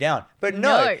it go down. But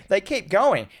no, they keep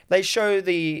going. They show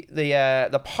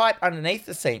the pipe underneath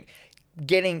the sink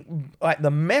getting like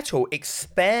the metal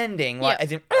expanding, like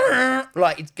as in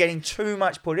like it's getting too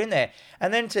much put in there.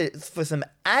 And then for some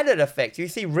added effect, you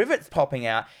see rivets popping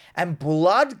out and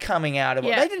blood coming out of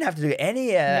it. They didn't have to do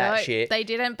any of that shit. They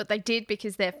didn't, but they did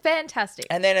because they're fantastic.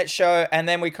 And then and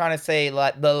then we kind of see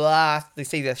like we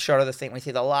see the shot of the sink, we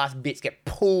see the last bits get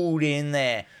pulled in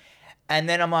there. And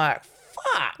then I'm like,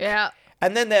 fuck. Yeah.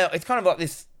 And then it's kind of like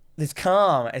this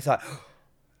calm. It's like,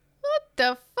 what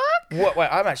the fuck? Wait,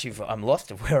 I'm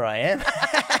lost of where I am.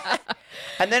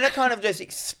 And then it kind of just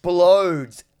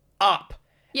explodes up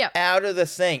out of the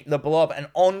sink, the blob, and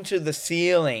onto the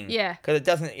ceiling. Yeah.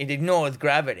 Because it ignores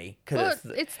gravity. Well,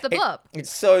 it's the blob. It's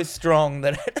so strong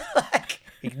that it like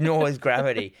ignores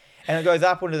gravity. And it goes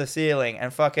up onto the ceiling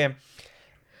and fucking...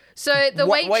 So the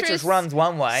waitress runs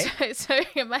one way. So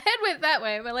my head went that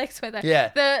way, my legs went that way.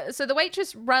 Yeah. So the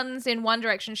waitress runs in one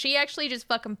direction. She actually just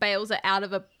fucking bails it out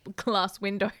of a glass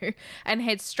window and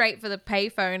heads straight for the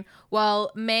payphone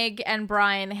while Meg and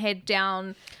Brian head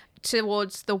down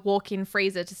towards the walk-in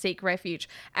freezer to seek refuge.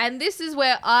 And this is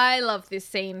where I love this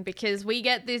scene because we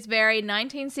get this very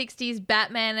 1960s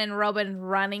Batman and Robin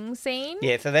running scene.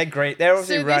 Yeah, so they're great. They're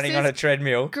obviously running on a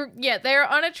treadmill. Yeah, they're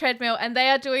on a treadmill and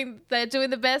they're doing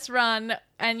the best run,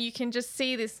 and you can just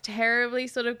see this terribly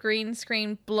sort of green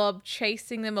screen blob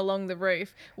chasing them along the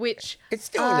roof, which it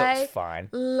still looks fine.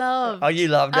 Loved. Oh, you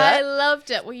loved it? I loved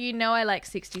it. Well, I like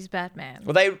 60s Batman.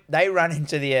 Well, they run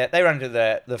into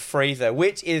the freezer,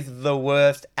 which is the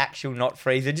worst actual not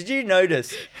freezer. Did you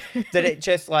notice that it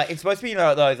just like it's supposed to be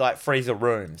those like freezer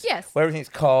rooms? Yes. Where everything's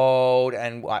cold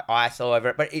and like ice all over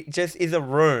it, but it just is a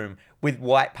room with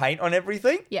white paint on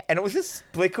everything. Yeah. And it was just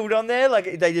splickled on there.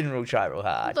 Like they didn't really try real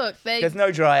hard. Look, there's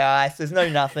no dry ice. There's no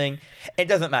nothing. It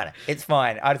doesn't matter. It's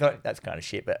fine. I thought that's kind of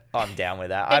shit, but I'm down with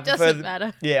that. It doesn't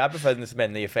matter. Yeah, I prefer them to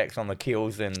spend the effects on the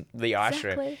kills and the ice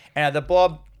room. And the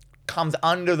blob comes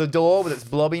under the door with its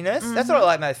blobbiness. That's what I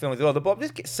like about this film as well. The blob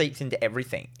just seeps into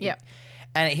everything. Yeah.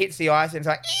 And it hits the ice and it's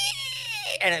like...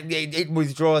 And it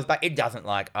withdraws back. It doesn't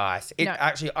like ice.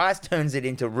 Actually, ice turns it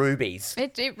into rubies.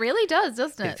 It really does,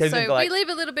 doesn't it? So we leave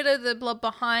a little bit of the blob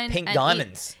behind. Pink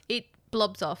diamonds. It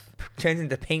blobs off. Turns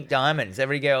into pink diamonds.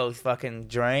 Every girl's fucking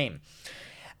dream.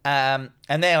 And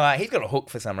they're like, he's got a hook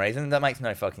for some reason. That makes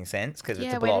no fucking sense because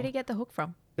it's a blob. Where did he get the hook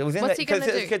from? It was What's he going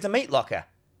to do? It's a meat locker.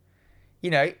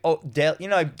 Diners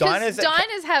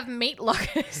have meat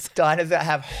lockers. Diners that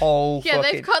have whole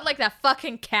they've got like that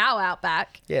fucking cow out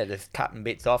back. Yeah, just cutting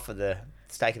bits off for the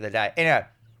steak of the day. Anyway.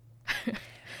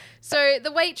 So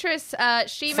the waitress,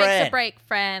 she makes a break,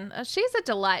 Fran. She's a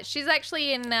delight. She's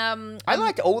actually in... I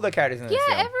liked all the characters in this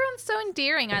film. Yeah, everyone's so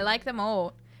endearing. I like them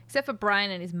all. Except for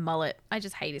Brian and his mullet. I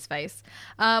just hate his face.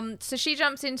 So she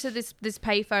jumps into this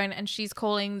payphone and she's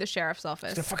calling the sheriff's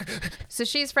office. So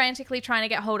she's frantically trying to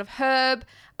get hold of Herb.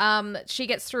 She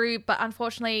gets through, but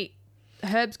unfortunately,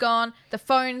 Herb's gone. The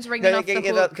phone's ringing off the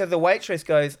hook. Because the waitress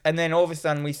goes, and then all of a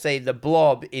sudden we see the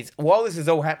blob is, while this is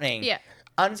all happening,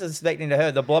 unsuspecting to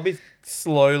her, the blob is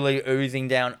slowly oozing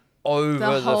down over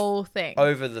the whole thing.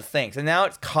 Over the thing. So now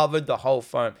it's covered the whole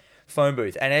phone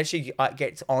booth. And as she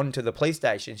gets onto the police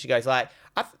station, she goes like,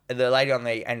 the lady on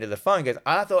the end of the phone goes,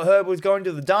 I thought Herb was going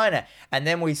to the diner. And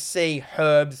then we see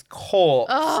Herb's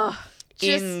corpse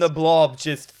in the blob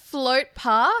just float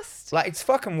past. Like, it's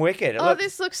fucking wicked.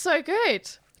 This looks so good.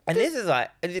 And this is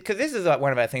like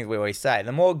one of our things we always say.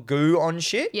 The more goo on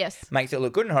shit makes it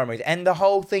look good in horror movies. And the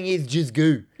whole thing is just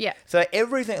goo. Yeah. So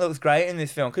everything looks great in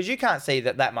this film because you can't see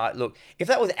that might look... If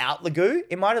that was out the goo,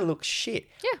 it might have looked shit.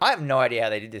 Yeah. I have no idea how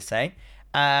they did this scene.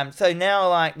 So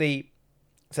now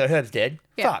So Herb's dead.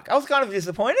 Yeah. Fuck. I was kind of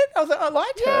disappointed. I was like, I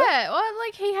liked her. Yeah. Well,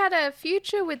 like he had a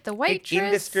future with the waitress. It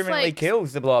indiscriminately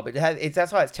kills the blob.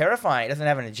 That's why it's terrifying. It doesn't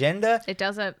have an agenda. It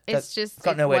doesn't. It's just... It's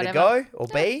got nowhere to go or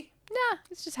be. Nah,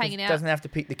 it's just hanging out. Doesn't have to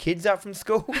pick the kids up from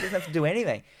school. Doesn't have to do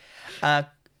anything.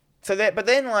 But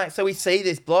then so we see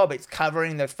this blob. It's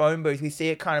covering the phone booth. We see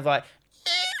it kind of like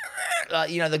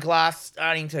the glass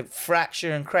starting to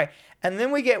fracture and crack. And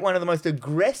then we get one of the most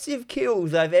aggressive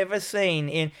kills I've ever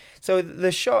seen. So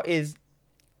the shot is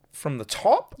from the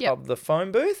top of the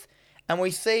phone booth, and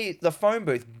we see the phone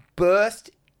booth burst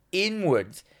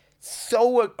inwards,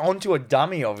 onto a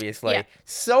dummy, obviously,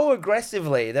 so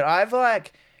aggressively that I've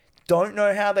don't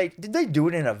know how did they do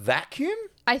it in a vacuum?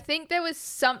 I think there was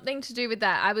something to do with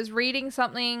that. I was reading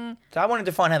something. So I wanted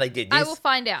to find how they did this. I will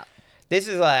find out. This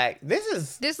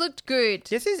looked good.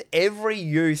 This is every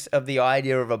use of the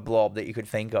idea of a blob that you could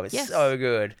think of. It's so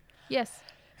good. Yes.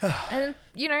 And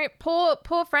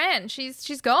poor Fran,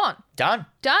 she's gone. Done.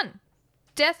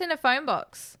 Death in a phone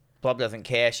box. Blob doesn't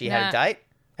care. She had a date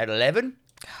at 11.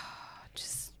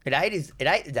 It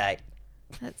ate the date.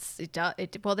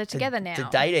 Well, they're together now. It's a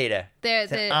date eater.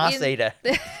 It's an arse eater.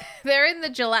 They're in the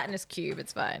gelatinous cube.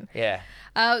 It's fine. Yeah.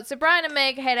 So Brian and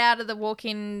Meg head out of the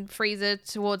walk-in freezer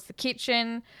towards the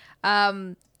kitchen.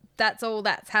 That's all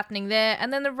that's happening there.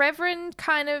 And then the Reverend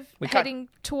kind of heading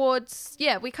towards...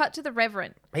 Yeah, we cut to the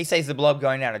Reverend. He sees the blob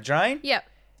going down a drain. Yep.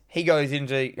 He goes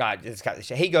into... just cut this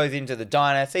shit. He goes into the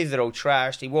diner, sees it all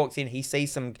trashed. He walks in. He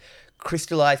sees some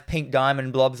crystallized pink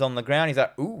diamond blobs on the ground. He's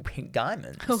like, ooh, pink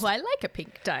diamonds. Oh, I like a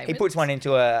pink diamond. He puts one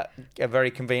into a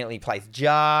very conveniently placed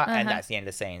jar, and that's the end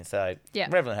of the scene. So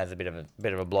Reverend has a bit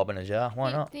of a blob in a jar.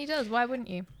 Why not? He does. Why wouldn't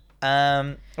you?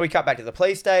 We cut back to the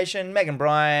police station. Meg and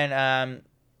Brian,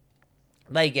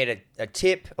 they get a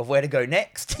tip of where to go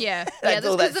next. Yeah. That's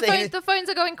all that scene is. The phones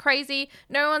are going crazy.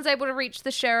 No one's able to reach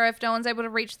the sheriff. No one's able to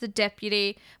reach the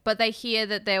deputy. But they hear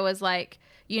that there was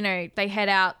they head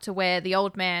out to where the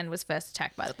old man was first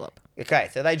attacked by the blob. Okay,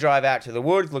 so they drive out to the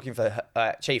woods looking for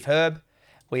Chief Herb.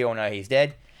 We all know he's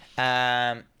dead.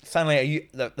 Suddenly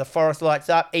the forest lights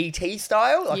up, E.T.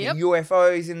 style, like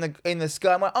UFOs in the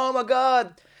sky. I'm like, oh my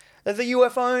God, there's a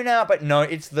UFO now. But no,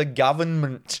 it's the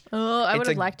government. Oh, I would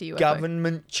have liked a UFO.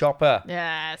 Government chopper.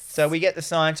 Yes. So we get the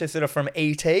scientists that are from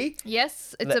E.T.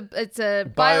 Yes, it's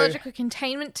a biological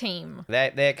containment team.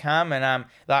 They come and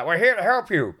we're here to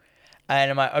help you. And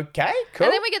I'm like, okay, cool.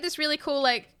 And then we get this really cool,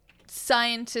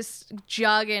 scientist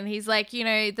jargon. He's like,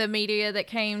 the meteor that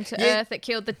came to Earth that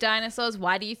killed the dinosaurs.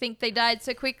 Why do you think they died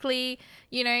so quickly?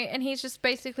 And he's just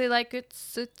basically like,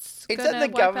 it's that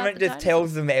the government just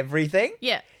tells them everything.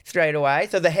 Yeah. Straight away.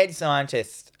 So the head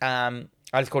scientist, I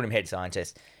just called him head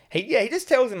scientist. He just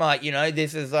tells them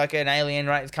this is like an alien,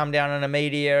 right? It's come down on a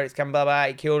meteor. It's come blah blah.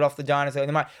 It killed off the dinosaur. And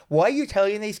I'm like, why are you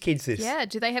telling these kids this? Yeah.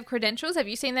 Do they have credentials? Have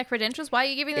you seen their credentials? Why are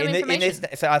you giving them information?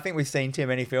 So I think we've seen too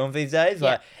many films these days.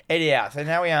 Yeah. Anyhow, so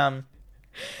now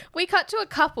we cut to a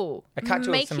couple.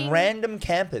 Some random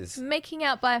campers making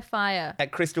out by a fire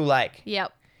at Crystal Lake.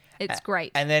 Yep. It's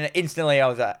great. And then instantly I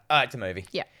was like, oh, it's a movie.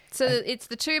 Yeah. So it's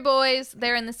the two boys.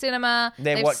 They're in the cinema.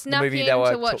 They've snuck in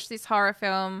to watch this horror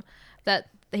film that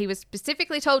he was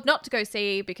specifically told not to go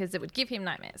see because it would give him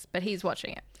nightmares, but he's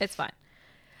watching it. It's fine.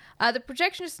 The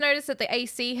projectionist noticed that the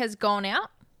AC has gone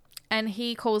out, and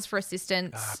he calls for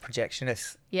assistance.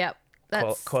 Projectionist. Yep.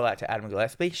 Call out to Adam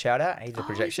Gillespie. Shout out. He's a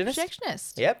projectionist. He's a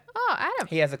projectionist. Yep. Oh, Adam.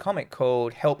 He has a comic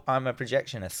called Help, I'm a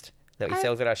Projectionist that he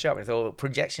sells at our shop. It's all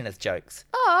projectionist jokes.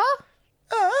 Oh.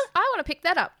 I want to pick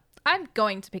that up. I'm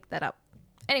going to pick that up.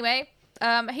 Anyway,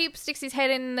 he sticks his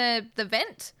head in the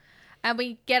vent. And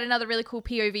we get another really cool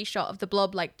POV shot of the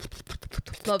blob,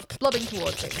 blobbing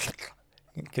towards him.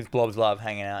 Because blobs love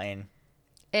hanging out in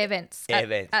air vents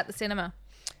at the cinema.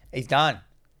 He's done.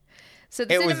 So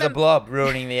it was the blob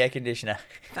ruining the air conditioner.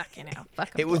 Fucking hell.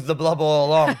 It was the blob all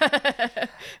along.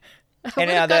 And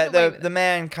now the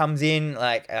man comes in,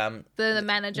 the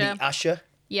manager. The usher.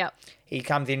 Yep. He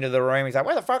comes into the room. He's like,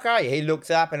 where the fuck are you? He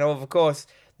looks up and, of course,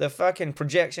 the fucking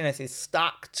projectionist is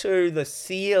stuck to the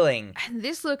ceiling. And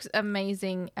this looks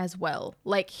amazing as well.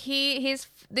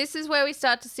 This is where we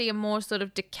start to see a more sort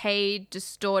of decayed,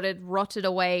 distorted, rotted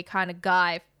away kind of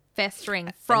guy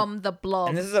festering from the blob.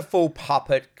 And this is a full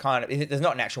puppet kind of... There's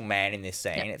not an actual man in this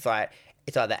scene. Yep. It's like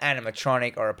it's either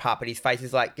animatronic or a puppet. His face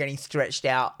is getting stretched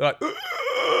out.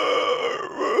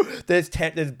 There's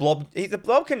blob. The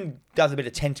blob does a bit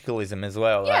of tentacleism as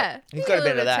well. Yeah, he's got a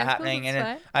bit of that happening,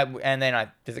 and then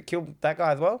does it kill that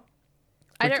guy as well?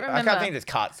 I don't remember. I can't think there's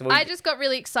cuts. So I just got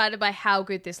really excited by how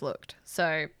good this looked.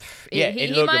 So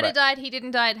he might have died. He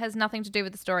didn't die. It has nothing to do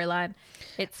with the storyline.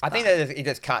 I think that it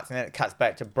just cuts, and then it cuts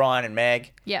back to Brian and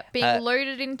Meg. Yeah, being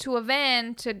loaded into a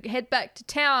van to head back to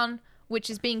town, which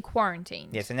is being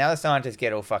quarantined. Yeah, so now the scientists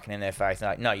get all fucking in their face.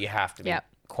 Like, no, you have to be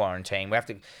quarantined. We have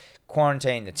to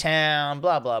quarantine the town,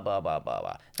 blah, blah, blah, blah, blah,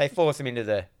 blah. They force him into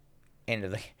the into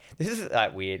the. This is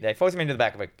like weird. They force him into the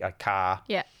back of a car,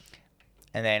 Yeah.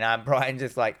 and then Brian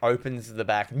just like opens the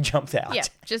back and jumps out. Yeah.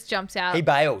 Just jumps out. He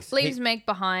bails. Leaves Meg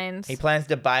behind. He plans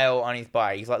to bail on his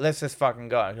bike. He's like, let's just fucking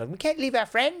go. He's like, we can't leave our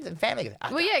friends and family. He goes,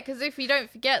 Well, yeah, because if you don't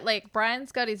forget, like,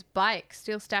 Brian's got his bike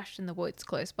still stashed in the woods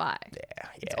close by. yeah.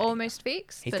 It's almost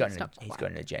fixed, He's but got it's not he's quite.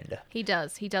 got an agenda. He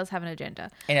does. He does have an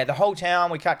agenda. And the whole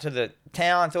town, we cut to the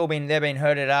town. It's all they've been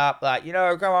herded up. Like,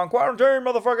 come on, quarantine,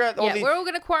 motherfucker. Yeah, we're all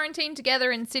going to quarantine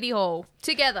together in City Hall.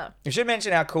 Together. You should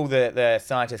mention how cool the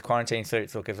scientist quarantine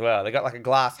suits look as well. They got like a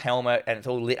glass helmet and it's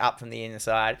all lit up from the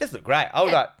inside. It just look great. I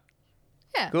was like,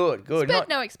 Yeah. good. Spared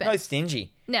no expense. No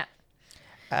stingy. No.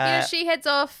 She heads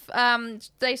off.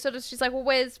 She's like, well,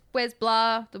 where's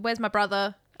blah? Where's my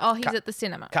brother? Oh, he's at the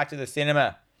cinema. Cut to the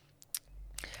cinema.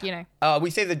 We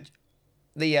see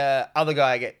the other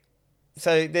guy get.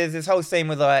 So there's this whole scene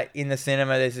with like in the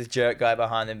cinema. There's this jerk guy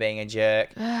behind them being a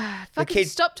jerk. Fucking kid-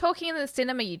 stop talking in the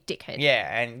cinema, you dickhead.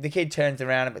 Yeah, and the kid turns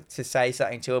around to say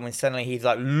something to him, and suddenly he's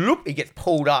like, "Loop!" He gets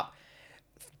pulled up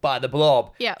by the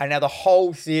blob. Yeah. And now the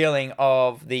whole ceiling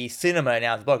of the cinema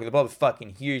now is blocked. The blob's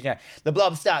fucking huge now. The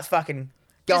blob starts fucking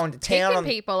going Just to town ticking on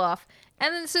people off.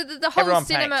 And then so the whole Everyone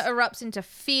cinema panics. erupts into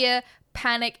fear,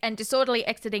 panic, and disorderly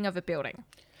exiting of a building.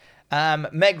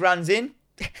 Meg runs in.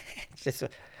 Just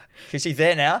because she's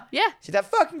there now. Yeah. She's like,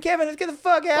 fucking Kevin, let's get the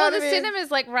fuck out Well, of the here.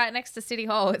 cinema's like right next to City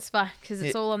Hall. It's fine because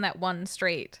it's all on that one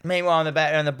street. Meanwhile, in the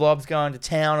background, the blob's going to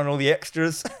town and all the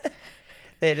extras.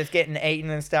 They're just getting eaten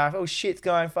and stuff. Oh, shit's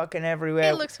going fucking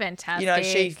everywhere. It looks fantastic.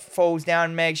 She falls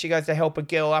down, Meg. She goes to help a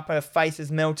girl up. Her face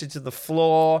is melted to the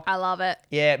floor. I love it.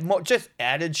 Yeah, just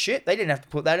added shit. They didn't have to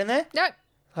put that in there. No.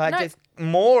 Like, No. just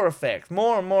more effects,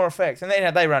 more and more effects. And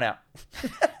then they run out.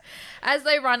 As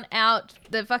they run out,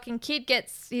 the fucking kid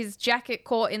gets his jacket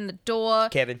caught in the door.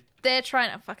 Kevin. They're trying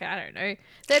to, I don't know.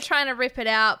 They're trying to rip it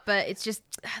out, but it's just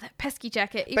that pesky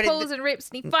jacket. He But pulls and rips,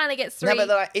 and he finally gets through. No,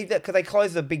 but because they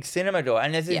close the big cinema door,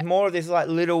 and there's Yeah. more of this like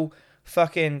little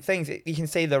fucking things. You can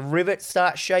see the rivets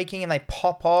start shaking and they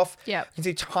pop off. Yep. You can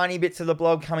see tiny bits of the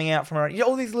blob coming out from around.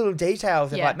 All these little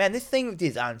details. Yeah. Like, man, this thing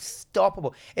is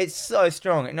unstoppable. It's so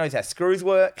strong. It knows how screws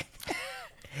work.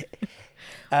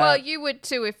 Well, you would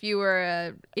too if you were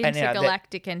a And,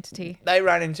 intergalactic entity. They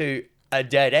run into a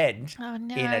dead end Oh,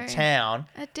 no. in a town.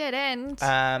 A dead end.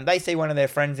 They see one of their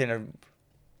friends in a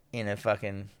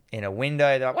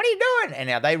window. They're like, "What are you doing?" And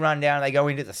now they run down. And they go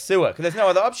into the sewer because there's no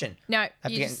other option. No,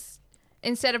 Have you to get- just,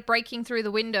 instead of breaking through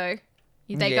the window,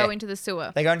 they Yeah. go into the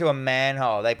sewer. They go into a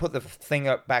manhole. They put the thing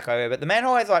back over, but the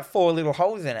manhole has like 4 little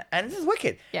holes in it, and this is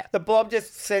wicked. Yeah. The blob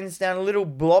just sends down little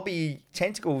blobby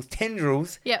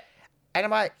tendrils, Yep. and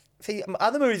I'm like, see,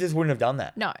 other movies just wouldn't have done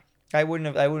that. No. They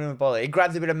wouldn't have bothered. It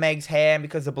grabs a bit of Meg's hair, and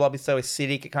because the blob is so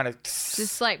acidic, it kind of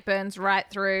Just like burns right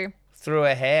through. through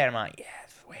her hair. I'm like, yeah,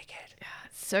 it's wicked.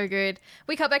 So good.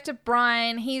 We cut back to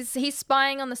Brian. He's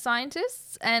spying on the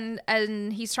scientists and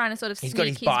he's trying to sort of He's sneak got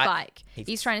his his bike. bike.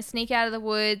 He's trying to sneak out of the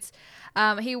woods.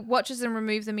 He watches them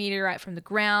remove the meteorite from the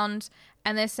ground,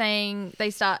 and they're saying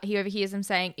he overhears them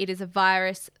saying it is a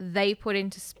virus they put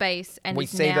into space, and We is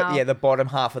see now, that the bottom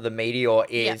half of the meteor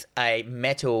is a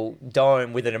metal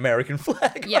dome with an American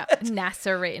flag. yeah, on it.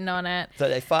 NASA written on it. So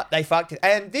they fucked it.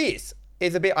 And this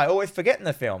is a bit I always forget in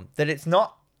the film that it's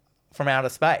not from outer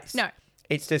space. No.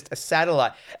 It's just a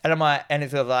satellite. And I'm like, and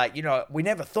it's sort of like, we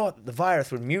never thought that the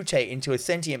virus would mutate into a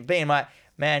sentient being. I'm like,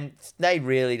 man, they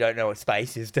really don't know what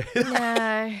space is, do they?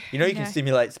 No. You can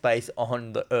simulate space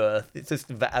on the Earth. It's just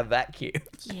a vacuum.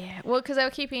 Yeah. Well, because they were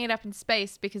keeping it up in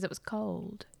space because it was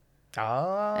cold.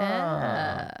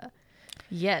 Ah.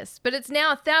 Yes, but it's now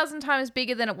 1,000 times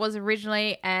bigger than it was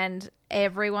originally, and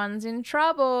everyone's in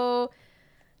trouble.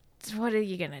 What are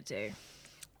you gonna do?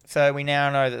 So we now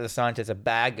know that the scientists are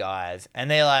bad guys, and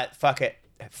they're like, "Fuck it,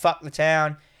 fuck the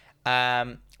town.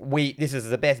 This is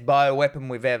the best bioweapon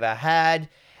we've ever had.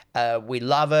 We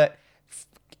love it.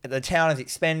 The town is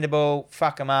expendable.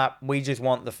 Fuck them up. We just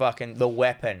want the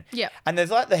weapon." Yeah. And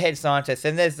there's like the head scientist,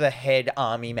 and there's the head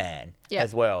army man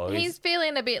as well. He's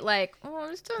feeling a bit like,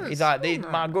 this doesn't He's like, seem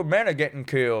my right." good men are getting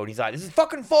killed. He's like, this is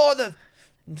fucking for the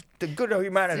good of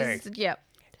humanity. Yep.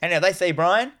 And now they see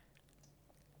Brian,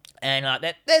 and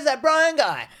like, there's that Brian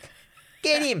guy.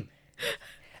 Get him.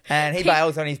 And he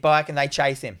bails on his bike, and they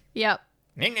chase him. Yep.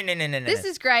 No. This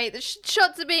is great. The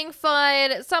shots are being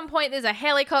fired. At some point, there's a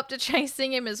helicopter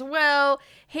chasing him as well.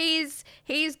 He's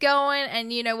going,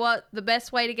 and you know what? The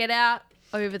best way to get out?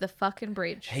 Over the fucking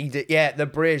bridge. He did, yeah, the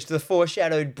bridge, the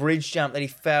foreshadowed bridge jump that he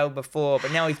failed before,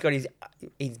 but now he's got his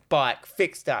bike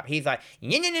fixed up. He's like,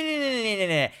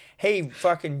 he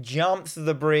fucking jumps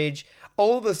the bridge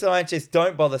All the scientists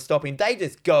don't bother stopping. They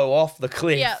just go off the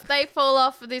cliff. Yeah, they fall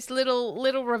off this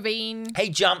little ravine. He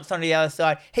jumps onto the other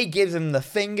side. He gives them the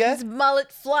finger. His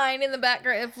mullet flying in the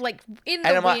background, like in the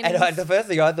And, wind. the first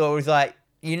thing I thought was like,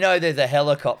 there's a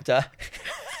helicopter.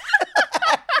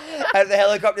 And the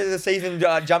helicopter just sees him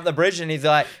jump the bridge, and he's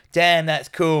like, damn, that's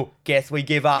cool. Guess we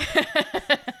give up.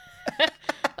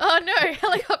 Oh no,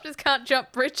 helicopters can't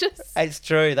jump bridges. It's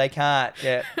true, they can't.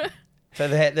 Yeah. So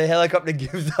the helicopter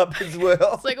gives up as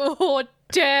well. It's like, oh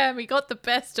damn, he got the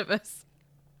best of us.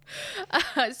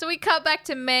 So we cut back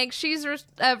to Meg. She's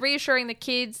reassuring the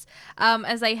kids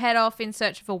as they head off in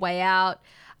search of a way out.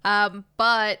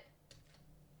 But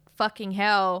fucking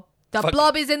hell, the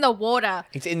blob is in the water.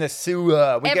 It's in the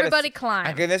sewer. Everybody climb.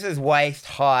 Okay, this is waist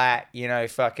height,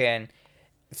 fucking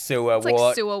sewer water.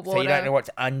 Like sewer water. So you don't know what's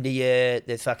under you.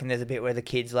 There's a bit where the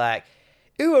kid's like,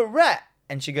 ooh, a rat.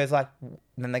 And she goes like, and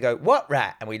then they go, what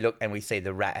rat? And we look and we see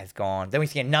the rat has gone. Then we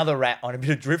see another rat on a bit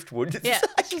of driftwood. Yeah.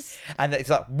 And it's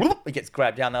like, whoop, it gets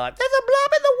grabbed down. They're like, there's a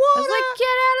blob in the I water. was like, get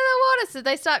out of the water. So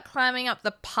they start climbing up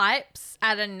the pipes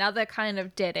at another kind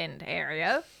of dead end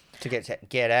area. To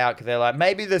get out, because they're like,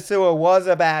 maybe the sewer was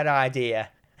a bad idea.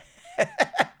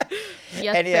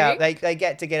 Anyhow, they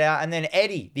get out, and then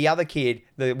Eddie, the other kid,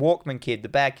 the Walkman kid, the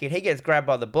bad kid, he gets grabbed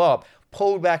by the blob,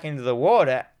 pulled back into the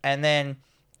water, and then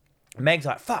Meg's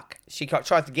like, fuck. She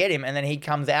tries to get him, and then he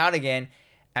comes out again,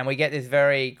 and we get this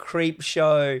very creep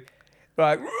show,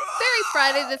 like, very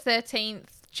Friday the 13th,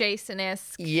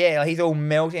 Jason-esque. Yeah, he's all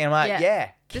melting. I'm like,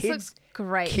 yeah. This looks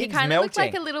great. He kids kind of looked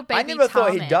like a little baby I never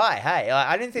thought he'd Tarman. die, hey. Like,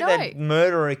 I didn't think they'd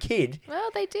murder a kid. Well,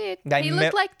 they did. They He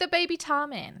looked like the baby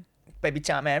Tarman. Baby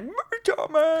Tarman.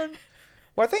 Tarman.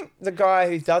 Well, I think the guy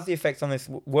who does the effects on this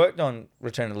worked on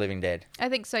Return of the Living Dead. I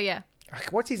think so, yeah.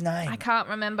 What's his name? I can't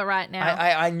remember right now.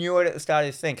 I knew it at the start of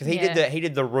this thing because he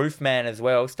did the roof man as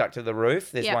well, stuck to the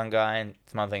roof. This one guy and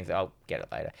some other things. I'll get it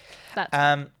later.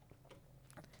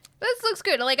 This looks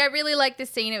good. Like, I really like this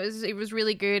scene. It was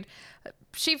really good.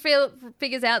 She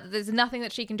figures out that there's nothing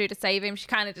that she can do to save him. She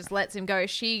kind of just lets him go.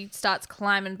 She starts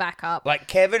climbing back up. Like,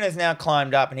 Kevin has now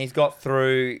climbed up and he's got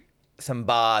through some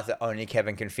bars that only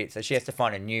Kevin can fit. So she has to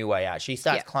find a new way out. She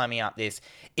starts climbing up this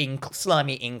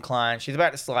slimy incline. She's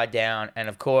about to slide down. And,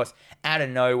 of course, out of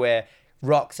nowhere,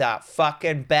 rocks up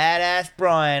fucking badass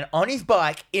Brian on his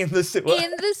bike in the sewer.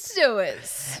 In the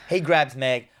sewers. He grabs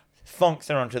Meg, thonks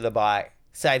her onto the bike,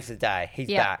 saves the day. He's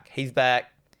back. He's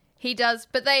back. He does,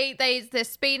 but they're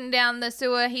speeding down the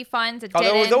sewer. He finds a dead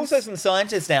there was end. also some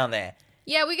scientists down there.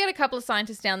 Yeah, we get a couple of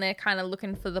scientists down there kind of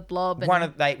looking for the blob. And One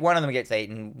of them gets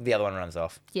eaten, the other one runs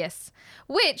off. Yes.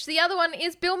 Which, the other one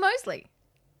is Bill Moseley.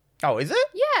 Oh, is it?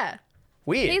 Yeah.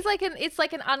 Weird. He's like it's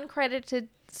like an uncredited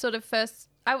sort of first...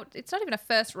 it's not even a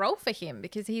first role for him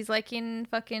because he's like in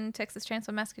fucking Texas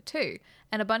Chainsaw Massacre 2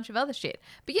 and a bunch of other shit.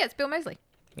 But yeah, it's Bill Moseley.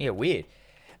 Yeah, weird.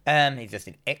 He's just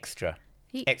an extra.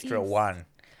 Extra one.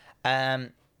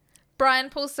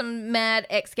 Brian pulls some mad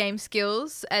X game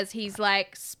skills as he's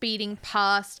like speeding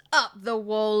past up the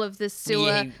wall of the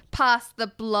sewer, past the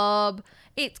blob.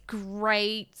 It's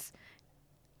great.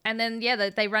 And then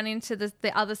they run into the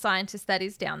other scientist that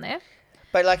is down there.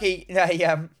 But like he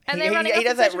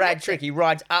does that rad trick. He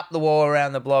rides up the wall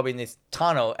around the blob in this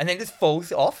tunnel and then just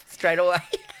falls off straight away.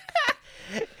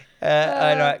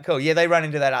 Know, cool. Yeah, they run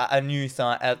into that a new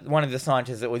one of the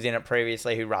scientists that was in it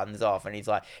previously who runs off, and he's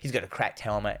got a cracked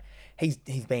helmet. He's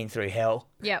been through hell.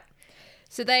 Yep.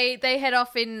 So they head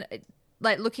off in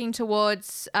like looking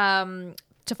towards to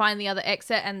find the other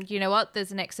exit, and you know what?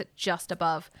 There's an exit just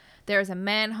above. There is a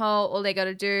manhole. All they got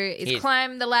to do is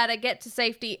climb the ladder, get to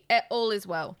safety. All is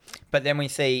well. But then we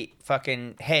see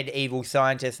fucking head evil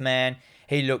scientist man.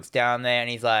 He looks down there and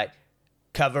he's like,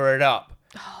 cover it up.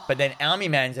 But then Army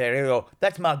Man's there. He goes,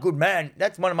 that's my good man.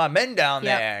 That's one of my men down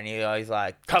there. And he's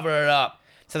like, cover it up.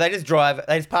 So they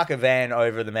just park a van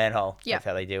over the manhole. Yep. That's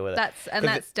how they deal with it.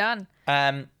 That's done.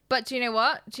 But do you know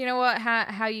what?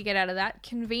 How you get out of that?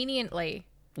 Conveniently.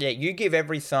 Yeah, you give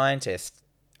every scientist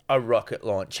a rocket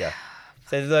launcher.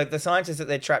 So the scientist that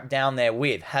they're trapped down there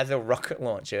with has a rocket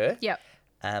launcher. Yep.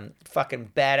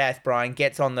 Fucking badass Brian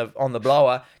gets on the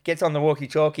blower, gets on the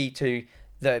walkie-talkie to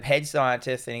the head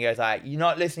scientist, and he goes like, you're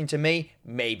not listening to me?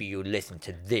 Maybe you'll listen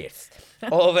to this.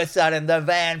 All of a sudden, the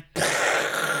van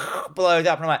blows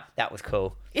up, and I'm like, that was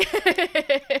cool.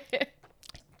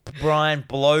 Brian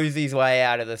blows his way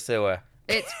out of the sewer.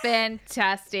 It's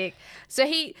fantastic. So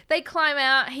they climb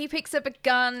out. He picks up a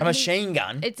gun. A machine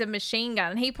gun? It's a machine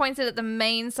gun. And he points it at the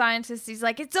main scientist. He's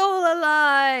like, it's all a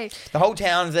lie. The whole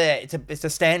town's there. It's a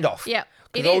standoff. Yep.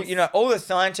 All the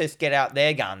scientists get out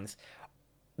their guns.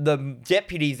 The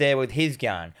deputy's there with his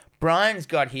gun. Brian's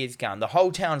got his gun. The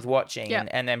whole town's watching, Yep.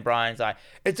 and then Brian's like,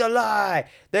 "It's a lie.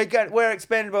 We're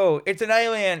expendable. It's an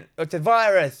alien. It's a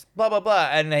virus. Blah blah blah."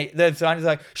 And the scientist's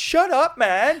like, "Shut up,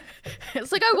 man.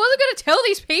 It's like, I wasn't going to tell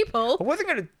these people. I wasn't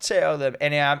going to tell them."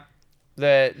 And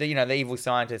the evil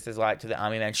scientist is like to the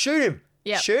army man, "Shoot him.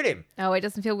 Yep. Shoot him." Oh, he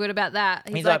doesn't feel good about that.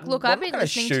 He's He's like, like, look, "Well, I've I'm been not gonna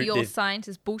listening to shoot your this."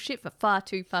 scientist bullshit for far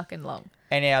too fucking long.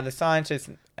 And now the scientist,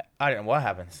 I don't know what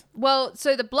happens. Well,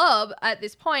 so the blob at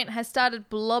this point has started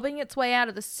blobbing its way out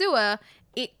of the sewer.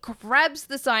 It grabs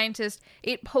the scientist.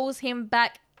 It pulls him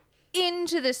back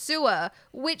into the sewer,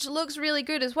 which looks really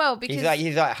good as well because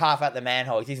He's like half at the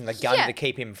manhole. He's using the gun Yeah. to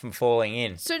keep him from falling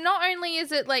in. so not only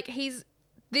is it like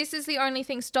this is the only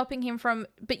thing stopping him from,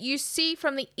 but you see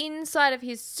from the inside of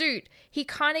his suit, he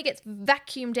kind of gets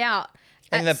vacuumed out.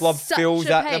 And at the blob such fills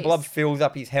a up. The pace. blob fills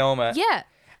up his helmet. Yeah.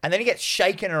 And then he gets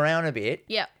shaken around a bit.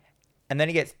 Yeah. And then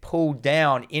he gets pulled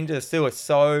down into the sewer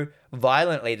so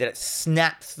violently that it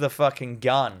snaps the fucking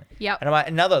gun. Yep. And I'm like,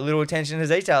 another little attention to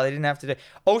detail they didn't have to do.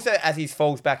 Also, as he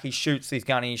falls back, he shoots his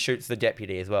gun and he shoots the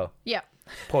deputy as well. Yeah.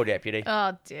 Poor deputy.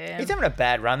 Oh, damn. He's having a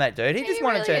bad run, that dude. He just he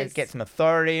wanted really to is. get some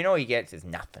authority, and all he gets is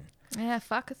nothing. Yeah,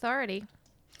 fuck authority.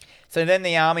 So then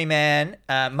the army man,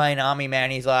 main army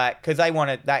man, he's like, because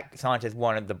that scientist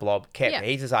wanted the blob kept. Yeah.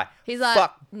 He's just like, He's like,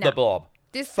 fuck "No. the blob.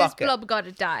 This Fuck it." blob got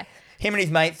to die. Him and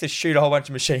his mates just shoot a whole bunch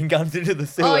of machine guns into the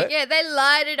sewer. Oh, yeah, they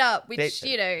light it up, which,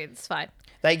 They- it's fine.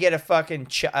 They get a fucking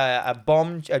a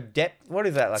bomb, what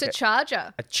is that? Like It's a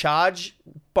charger. a charge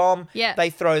bomb. Yeah. They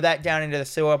throw that down into the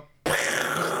sewer.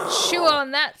 Chew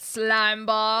on that slime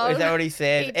ball. Is that what he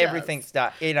says? He does. Everything's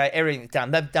done. Everything's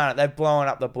done. They've done it. They've blown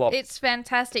up the blob. It's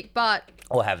fantastic, but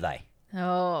Or have they?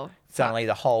 oh, Suddenly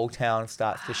the whole town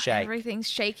starts to shake. everything's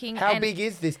shaking. How and big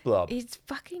is this blob? It's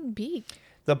fucking big.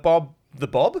 The bob? The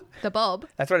bob.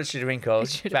 That's what it should have been called. It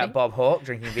should About have been. Bob Hawke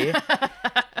drinking beer.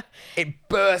 It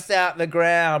bursts out the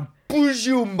ground.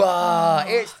 Boojumba!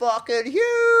 It's fucking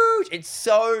huge. It's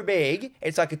so big.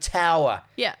 It's like a tower.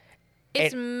 Yeah,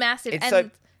 it's It- massive. It's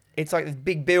and it's like this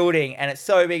big building, and it's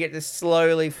so big it just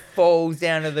slowly falls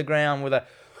down to the ground with a,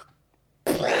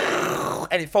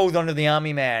 and it falls onto the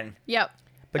army man. yep.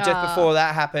 But just before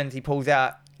that happens, he pulls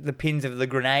out the pins of the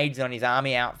grenades on his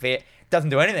army outfit. Doesn't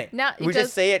do anything. No, We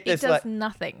just see it. It Just does like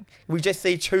nothing. we just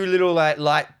see two little like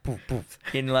light poof poof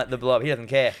in like the blob. He doesn't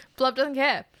care. Blob doesn't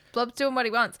care. Blob's doing what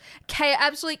he wants.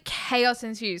 Absolute chaos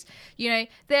ensues. You know,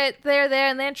 they're there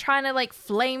and they're trying to like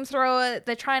flamethrower it.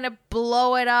 They're trying to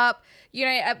blow it up. You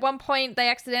know, at one point they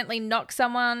accidentally knock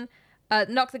the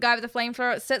guy with the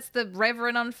flamethrower. It sets the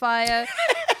Reverend on fire.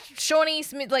 Shawnee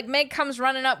Smith, like Meg comes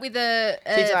running up with a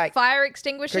She's like- fire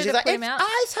extinguisher Because to she's like, put it's him out.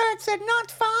 ice hurts and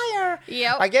not fire.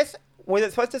 Yep. I guess were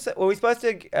we supposed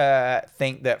to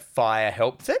think that fire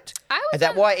helps it? I was Is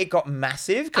that un- why it got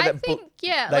massive? Because I think,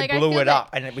 yeah. they like, I blew feel it like- up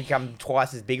and it became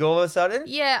twice as big all of a sudden.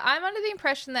 Yeah, I'm under the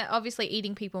impression that obviously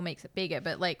eating people makes it bigger,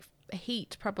 but like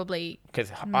heat probably.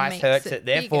 Because ice Makes hurts it it,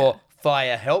 therefore bigger.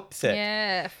 fire helps it.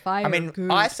 Yeah, fire. I mean,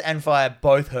 good. ice and fire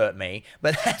both hurt me,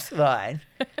 but that's fine.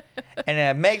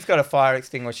 And Meg's got a fire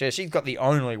extinguisher. She's got the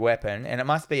only weapon, and it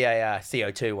must be a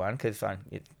CO2 one because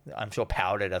I'm sure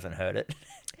powder doesn't hurt it.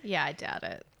 Yeah, I doubt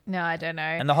it. No, I don't know.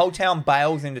 And the whole town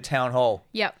bails into town hall.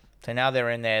 Yep. So now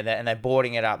they're in there and they're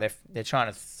boarding it up. They're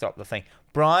trying to stop the thing.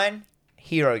 Brian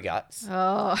Hero Guts.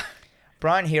 Oh,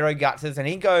 Brian Hero Guts and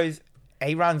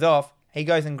he runs off. He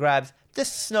goes and grabs the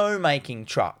snowmaking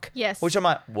truck. Yes. Which I'm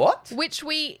like, what? which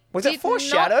we Was it did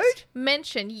foreshadowed? not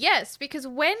mention. Yes, because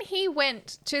when he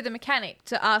went to the mechanic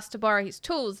to ask to borrow his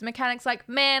tools, the mechanic's like,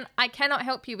 "Man, I cannot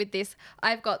help you with this.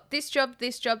 I've got this job,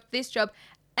 this job, this job,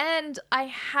 and I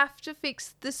have to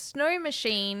fix the snow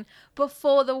machine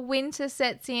before the winter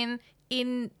sets in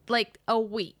like a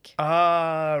week."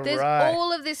 There's Right.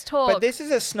 all of this talk. But this is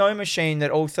a snow machine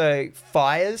that also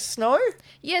fires snow.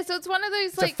 Yeah, so it's one of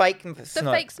those It's like a fake the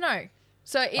snow. fake snow.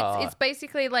 So Ah. it's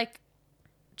basically like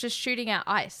just shooting out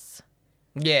ice.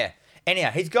 Yeah.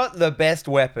 Anyhow, he's got the best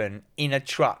weapon in a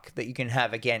truck that you can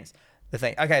have against the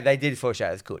thing. Okay, they did foreshadow.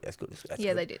 That's good. That's good. That's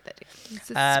Yeah, good. they did.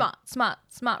 It's Um,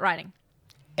 smart writing.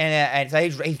 And so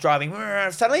he's driving.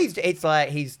 Suddenly, it's like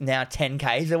he's now 10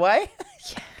 k's away.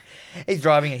 He's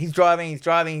driving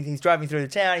through the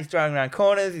town. He's driving around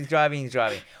corners. He's driving.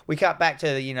 We cut back to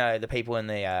the people in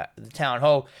the town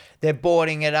hall. They're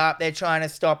boarding it up. They're trying to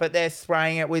stop it. They're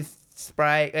spraying it with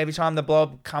spray. Every time the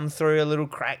blob comes through a little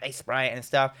crack, they spray it and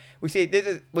stuff. We see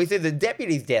the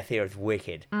deputy's death here is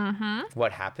wicked. Mm-hmm.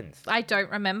 What happens? I don't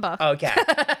remember. Okay.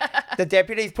 The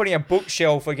deputy's putting a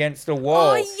bookshelf against the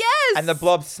wall. Oh, yes! And the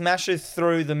blob smashes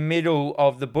through the middle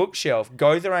of the bookshelf,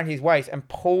 goes around his waist and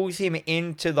pulls him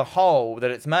into the hole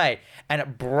that it's made. And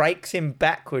it breaks him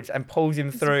backwards and pulls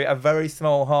him through a very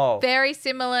small hole. Very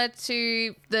similar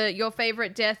to your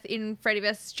favourite death in Freddy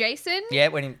vs. Jason. Yeah,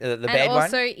 when the bad and one.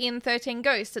 also in 13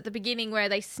 Ghosts at the beginning where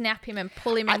they snap him and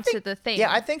pull him into the thing.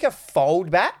 Yeah, I think a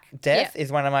fold back death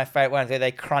is one of my favourite ones where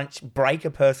they break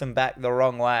a person back the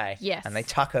wrong way. Yes. And they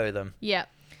taco them. Yep.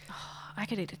 Oh, I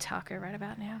could eat a taco right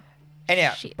about now.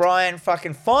 Anyhow, Shit. Brian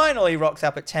fucking finally rocks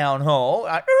up at Town Hall.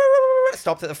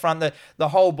 Stops at the front. The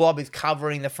whole blob is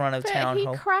covering the front of But Town he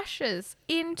Hall. crashes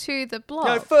into the blob.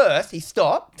 No, first he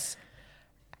stops.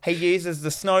 He uses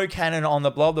the snow cannon on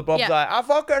the blob. The blob's Yeah. like, I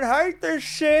fucking hate this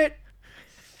shit.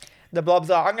 The blob's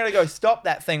like, I'm going to go stop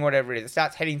that thing, whatever it is. It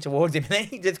starts heading towards him, and then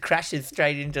he just crashes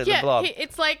straight into the blob.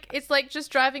 It's like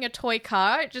just driving a toy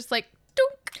car. It just like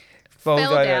dunk, Falls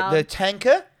fell over. down. The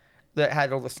tanker that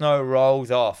had all the snow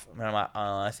rolls off. And I'm like, oh,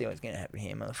 I see what's going to happen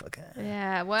here, motherfucker.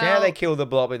 Yeah, well. Do you know how they kill the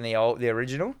blob in the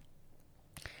original?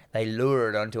 They lure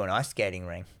it onto an ice skating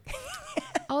ring.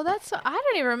 Oh, I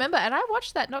don't even remember. And I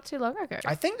watched that not too long ago.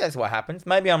 I think that's what happens.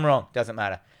 Maybe I'm wrong. Doesn't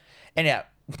matter. Anyhow,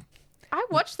 I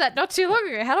watched that not too long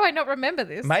ago. How do I not remember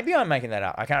this? maybe I'm making that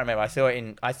up. I can't remember. I saw it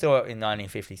in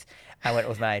 1950s. And when it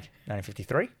was made,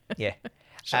 1953. Yeah.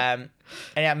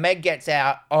 Anyhow, Meg gets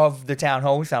out of the town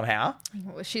hall somehow.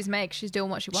 Well, she's Meg. She's doing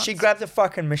what she wants. She grabs a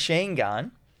fucking machine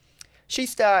gun. She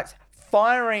starts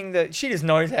firing she just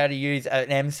knows how to use an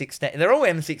M16. They're all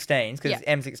M16s because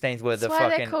M16s were That's the why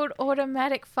fucking. they're called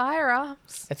automatic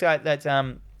firearms. It's like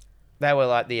they were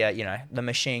like the the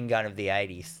machine gun of the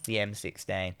 80s, the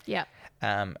M16. Yeah.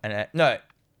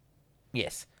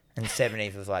 Yes, and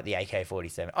 70s was like the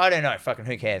AK-47. I don't know, fucking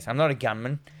who cares? I'm not a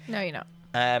gunman. No, you're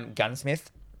not.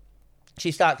 Gunsmith.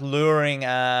 She starts luring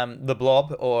the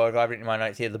blob, or I've written in my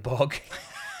notes here, the bog,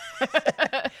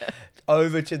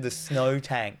 over to the snow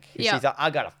tank. Yeah. She's like, I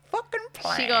got a fucking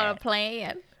plan. She got a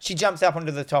plan. She jumps up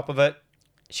onto the top of it.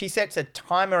 She sets a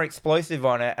timer explosive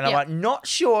on it, and I'm Yeah. like, not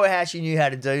sure how she knew how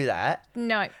to do that.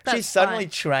 No, that's She's suddenly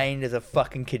fine. trained as a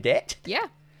fucking cadet. Yeah.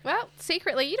 Well,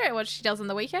 secretly, you know what she does on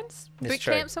the weekends, That's boot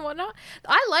true. camps and whatnot.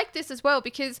 I like this as well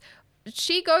because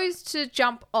she goes to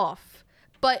jump off,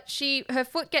 but her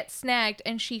foot gets snagged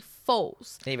and she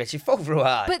falls. Yeah, but she falls real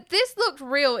hard. But this looked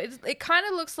real. It kind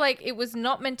of looks like it was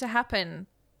not meant to happen,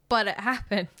 but it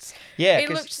happened. Yeah, It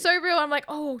 'cause- looked so real. I'm like,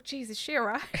 oh, jeez, is she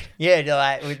alright? Yeah, they're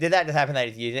like, did that just happen? They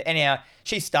just use it. Anyhow,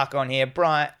 she's stuck on here.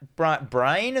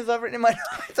 Brain, as I've written in my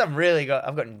notes.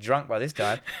 I've gotten drunk by this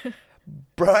time.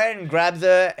 Brian grabs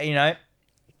her,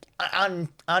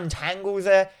 untangles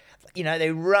her.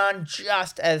 They run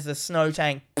just as the snow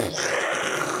tank.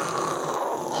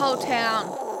 Whole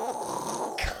town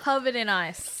covered in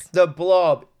ice. The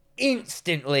blob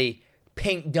instantly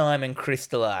pink diamond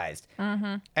crystallized.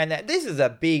 Mm-hmm. And this is a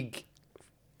big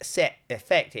set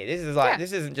effect here.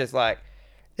 This isn't just like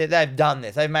they've done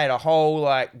this. They've made a whole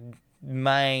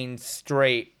main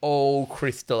street all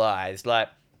crystallized,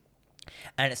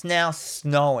 and it's now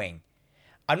snowing.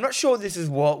 I'm not sure this is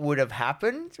what would have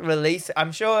happened.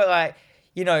 I'm sure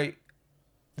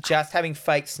just having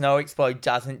fake snow explode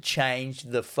doesn't change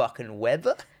the fucking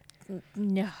weather.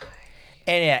 No.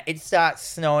 Anyhow, it starts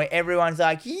snowing. Everyone's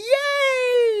like, yay!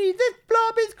 This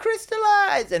blob is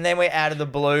crystallized. And then we're out of the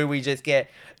blue. We just get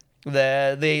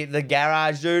the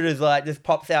garage dude is like, just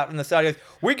pops out from the side and goes,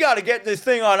 we got to get this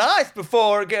thing on ice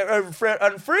before it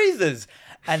unfreezes.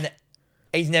 And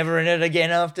he's never in it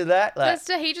again after that.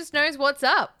 He just knows what's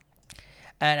up.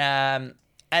 And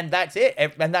that's it.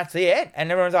 And that's the end.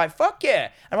 And everyone's like, fuck yeah.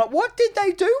 I'm like, what did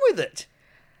they do with it?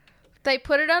 They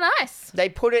put it on ice. They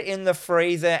put it in the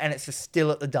freezer and it's just still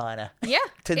at the diner. Yeah.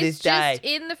 To this day. It's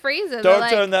just in the freezer. Don't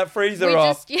turn that freezer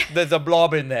off. There's a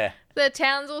blob in there. The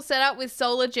town's all set up with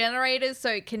solar generators so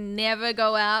it can never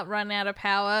go out, run out of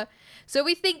power. So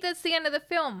we think that's the end of the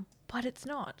film, but it's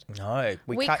not. No.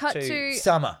 We cut cut to to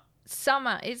summer.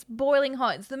 Summer. It's boiling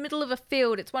hot. It's the middle of a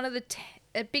field. It's one of the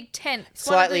a big tent. It's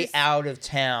Slightly out of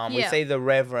town. We Yeah. see the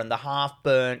Reverend, the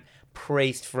half-burnt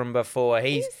priest from before.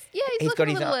 He's got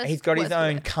his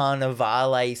own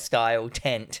Carnivale style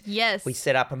tent. Yes. We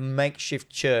set up a makeshift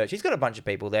church. He's got a bunch of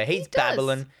people there. He's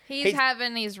babbling. He's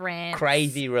having his rant.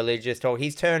 Crazy religious talk.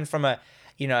 He's turned from a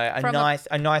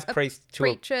nice priest to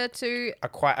preacher to a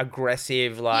quite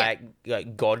aggressive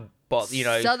God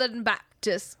Southern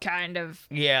Baptist kind of.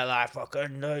 Yeah,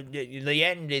 fucking the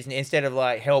end is instead of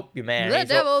help you man. The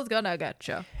devil's gonna get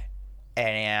you.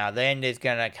 Anyhow, the end is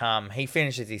gonna come. He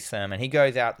finishes his sermon. He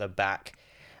goes out the back.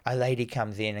 A lady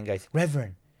comes in and goes,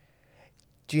 Reverend,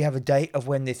 do you have a date of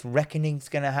when this reckoning's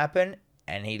gonna happen?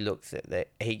 And he looks at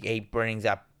he brings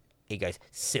up he goes,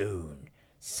 soon,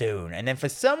 soon. And then for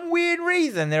some weird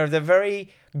reason, there is a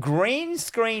very green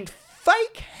screened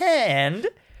fake hand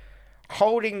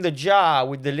holding the jar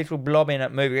with the little blob in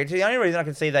it moving. The only reason I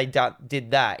can see they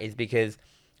did that is because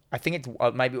I think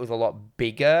it's maybe it was a lot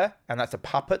bigger, and that's a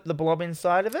puppet, the blob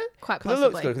inside of it. Quite 'Cause possibly.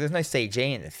 it looks good, because there's no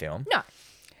CG in the film. No.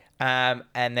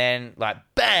 And then, like,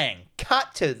 bang,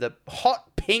 cut to the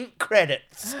hot pink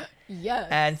credits. Yes.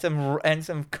 And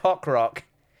some cock rock.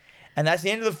 And that's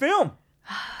the end of the film.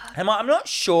 I'm not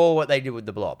sure what they did with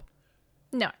the blob.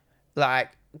 No.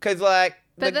 Like, because, like...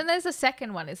 But then there's a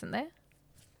second one, isn't there?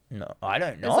 No, I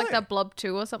don't know. There's like the Blob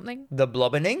 2 or something. The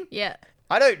Blobbening? Yeah.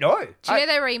 I don't know. Do you know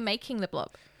they're remaking the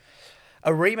Blob?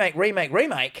 A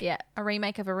remake? Yeah. A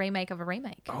remake of a remake of a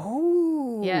remake.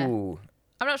 Oh. Yeah.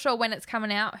 I'm not sure when it's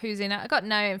coming out, who's in it. I got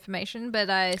no information, but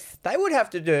They would have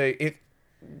to do...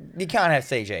 You can't have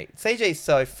CG. CG's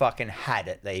so fucking had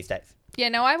it these days. Yeah,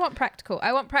 no, I want practical.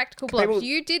 I want practical blobs. People-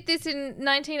 You did this in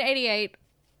 1988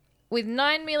 with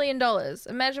 $9 million.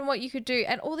 Imagine what you could do.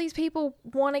 And all these people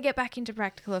want to get back into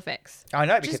practical effects. I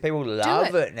know, because Just people do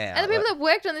love it now. And the people that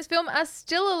worked on this film are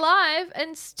still alive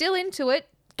and still into it.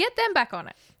 Get them back on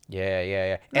it. Yeah.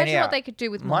 Imagine Anyhow, what they could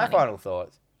do with more my money. final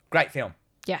thoughts. Great film.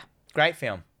 Yeah. Great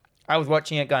film. I was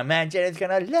watching it going, man, Jenna's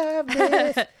going to love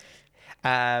this.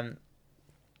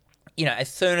 You know,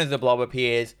 as soon as the blob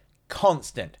appears,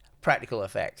 constant practical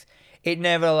effects. It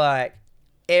never, like,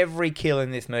 every kill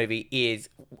in this movie is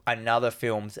another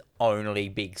film's only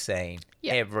big scene.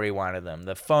 Yeah. Every one of them.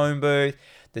 The phone booth,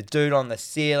 the dude on the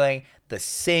ceiling, the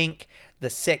sink, the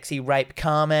sexy rape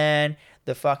car man,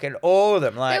 the fucking, all of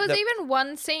them. Like, There was even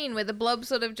one scene where the blob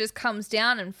sort of just comes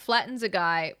down and flattens a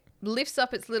guy, lifts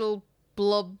up its little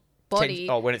blob body,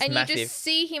 when it's and massive. you just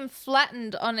see him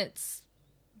flattened on its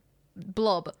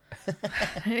blob.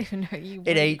 I don't even know what you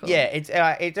call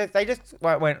it. They just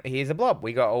went, here's a blob.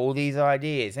 We got all these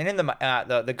ideas, and then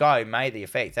the guy who made the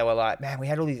effects, they were like, man, we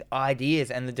had all these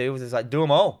ideas, and the dude was just like, do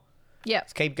them all. Yep.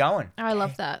 Just keep going. I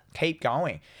love that. Keep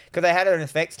going. Because they had an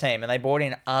effects team and they brought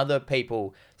in other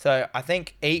people. So I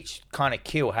think each kind of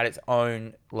kill had its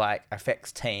own, like,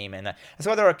 effects team. And that's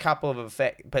why there were a couple of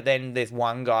effects. But then there's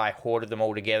one guy hoarded them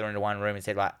all together into one room and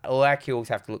said, like, all our kills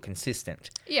have to look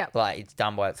consistent. Yeah. Like, it's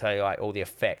done by, so, like, all the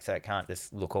effects. So it can't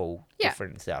just look all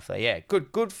different and stuff. So, yeah,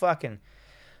 good fucking...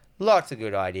 Lots of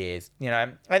good ideas, you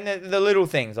know, and the little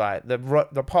things like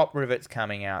the pop rivets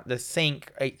coming out, the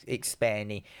sink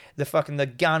expanding,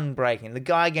 the gun breaking, the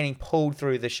guy getting pulled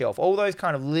through the shelf. All those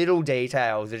kind of little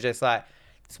details are just like,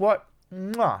 it's what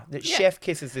chef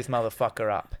kisses this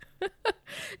motherfucker up.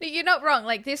 You're not wrong.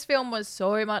 Like, this film was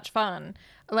so much fun.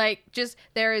 Like, just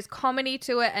there is comedy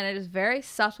to it, and it is very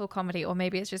subtle comedy, or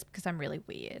maybe it's just because I'm really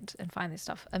weird and find this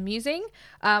stuff amusing.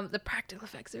 The practical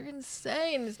effects are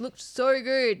insane. This looked so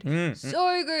good.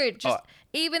 So good. Just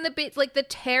even the bits, like the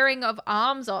tearing of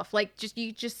arms off, like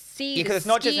you just see because the it's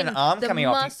not just skin, an arm the coming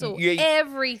muscle, off.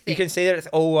 everything. You can see that it's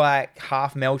all like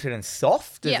half melted and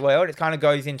soft as well. It kind of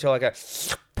goes into like a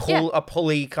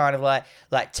pulley kind of like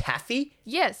taffy.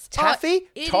 Yes. Taffy?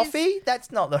 Toffee? Is...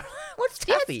 That's not the... What's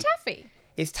taffy? Yeah, it's taffy.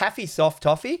 Is taffy soft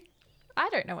toffee? I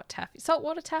don't know what taffy.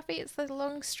 Saltwater taffy. It's the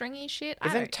long stringy shit.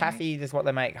 Isn't taffy just what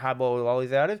they make hard-boiled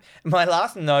lollies out of? My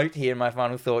last note here, my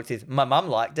final thoughts is my mum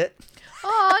liked it.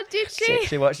 Oh, did she?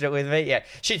 She watched it with me. Yeah,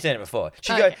 she'd seen it before.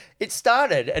 She Okay. goes, it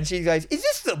started, and she goes, "Is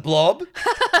this the blob?"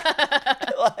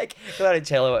 Like, I didn't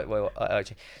tell her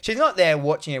what she's not there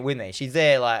watching it with me. She's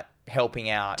there like helping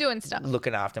out, Doing stuff,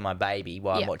 looking after my baby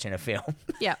while I'm watching a film.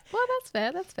 Yeah. Well, that's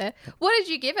fair. That's fair. What did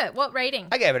you give it? What rating?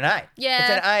 I gave it an A. Yeah. It's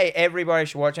an A. Everybody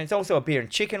should watch it. It's also a beer and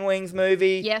chicken wings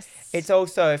movie. Yes. It's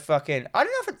also fucking... I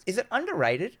don't know if is it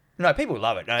underrated? No, people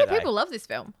love it, don't they? People love this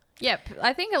film. Yep.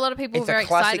 I think a lot of people It's were very a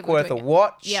classic excited worth doing a it.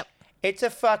 watch. Yep. It's a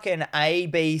fucking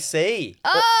ABC.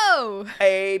 Oh!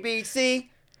 ABC.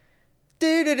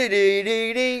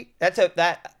 Do-do-do-do-do-do.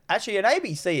 Actually, an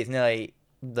ABC is nearly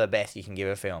the best you can give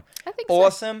a film. I think so.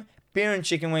 Awesome. Beer and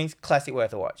chicken wings, classic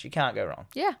worth a watch. You can't go wrong.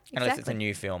 Yeah, exactly. Unless it's a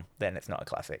new film, then it's not a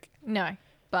classic. No,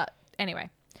 but anyway.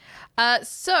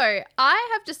 So I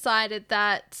have decided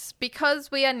that because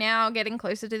we are now getting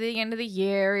closer to the end of the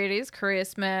year, it is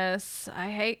Christmas. I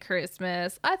hate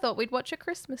Christmas. I thought we'd watch a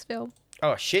Christmas film.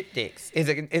 Oh, shit dicks. Is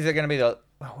it going to be the...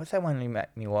 Oh, what's that one you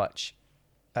make me watch?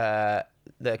 The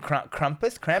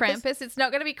Krampus? Krampus? It's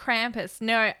not going to be Krampus.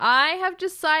 No, I have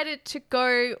decided to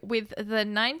go with the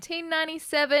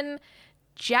 1997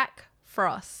 Jack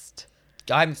Frost.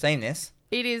 I haven't seen this.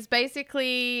 It is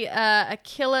basically a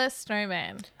killer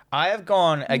snowman. I have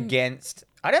gone against...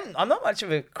 I'm not much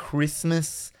of a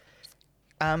Christmas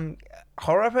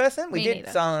horror person. We Me did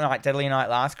neither. Silent Night, Deadly Night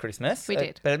last Christmas. We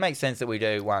did. But it makes sense that we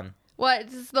do one Well,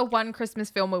 this is the one Christmas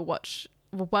film we'll watch.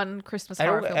 One Christmas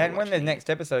horror film. And when the next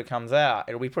episode comes out,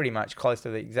 it'll be pretty much close to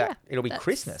the exact. It'll be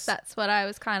Christmas. That's what I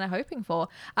was kind of hoping for.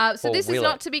 So Or this is will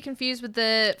not it? to be confused with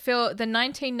the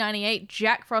 1998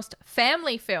 Jack Frost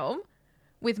family film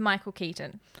with Michael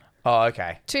Keaton. Oh,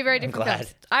 okay. Two very different glad.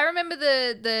 films. I remember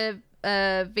the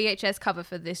VHS cover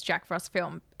for this Jack Frost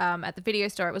film at the video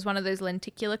store. It was one of those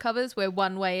lenticular covers where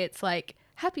one way it's like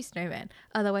happy snowman,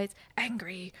 other way it's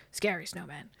angry, scary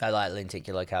snowman. I like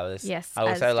lenticular covers. Yes, I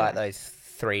as also do like I. those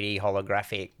 3D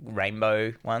holographic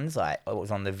rainbow ones. Like it was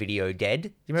on the Video Dead. Do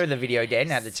you remember the Video Dead and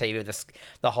had the TV with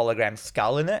the hologram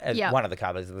skull in it? Yeah. One of the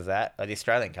covers was that. The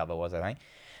Australian cover was, I think.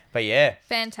 But yeah,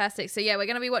 Fantastic. So yeah, we're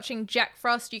going to be watching Jack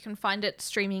Frost. You can find it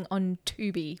streaming on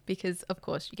Tubi because of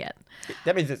course you can.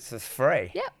 that means it's just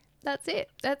free. Yep, that's it.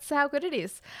 That's how good it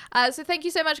is. So thank you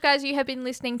so much, guys. You have been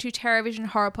listening to TerraVision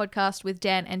Horror Podcast with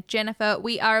Dan and Jennifer.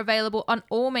 We are available on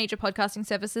all major podcasting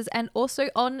services and also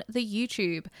on the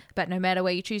YouTube. But no matter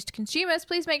where you choose to consume us,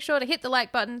 please make sure to hit the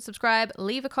like button, subscribe,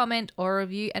 leave a comment or a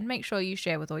review, and make sure you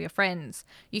share with all your friends.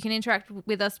 You can interact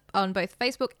with us on both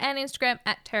Facebook and Instagram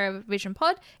at TerraVision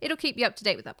Pod. It'll keep you up to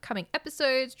date with upcoming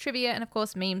episodes, trivia, and of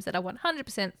course memes that are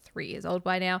 100% 3 years old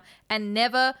by now and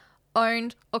never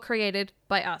owned or created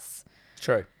by us.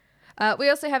 True. We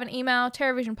also have an email,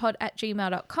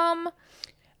 terrorvisionpod@gmail.com.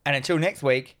 And until next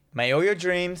week, may all your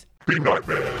dreams Be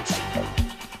nightmares.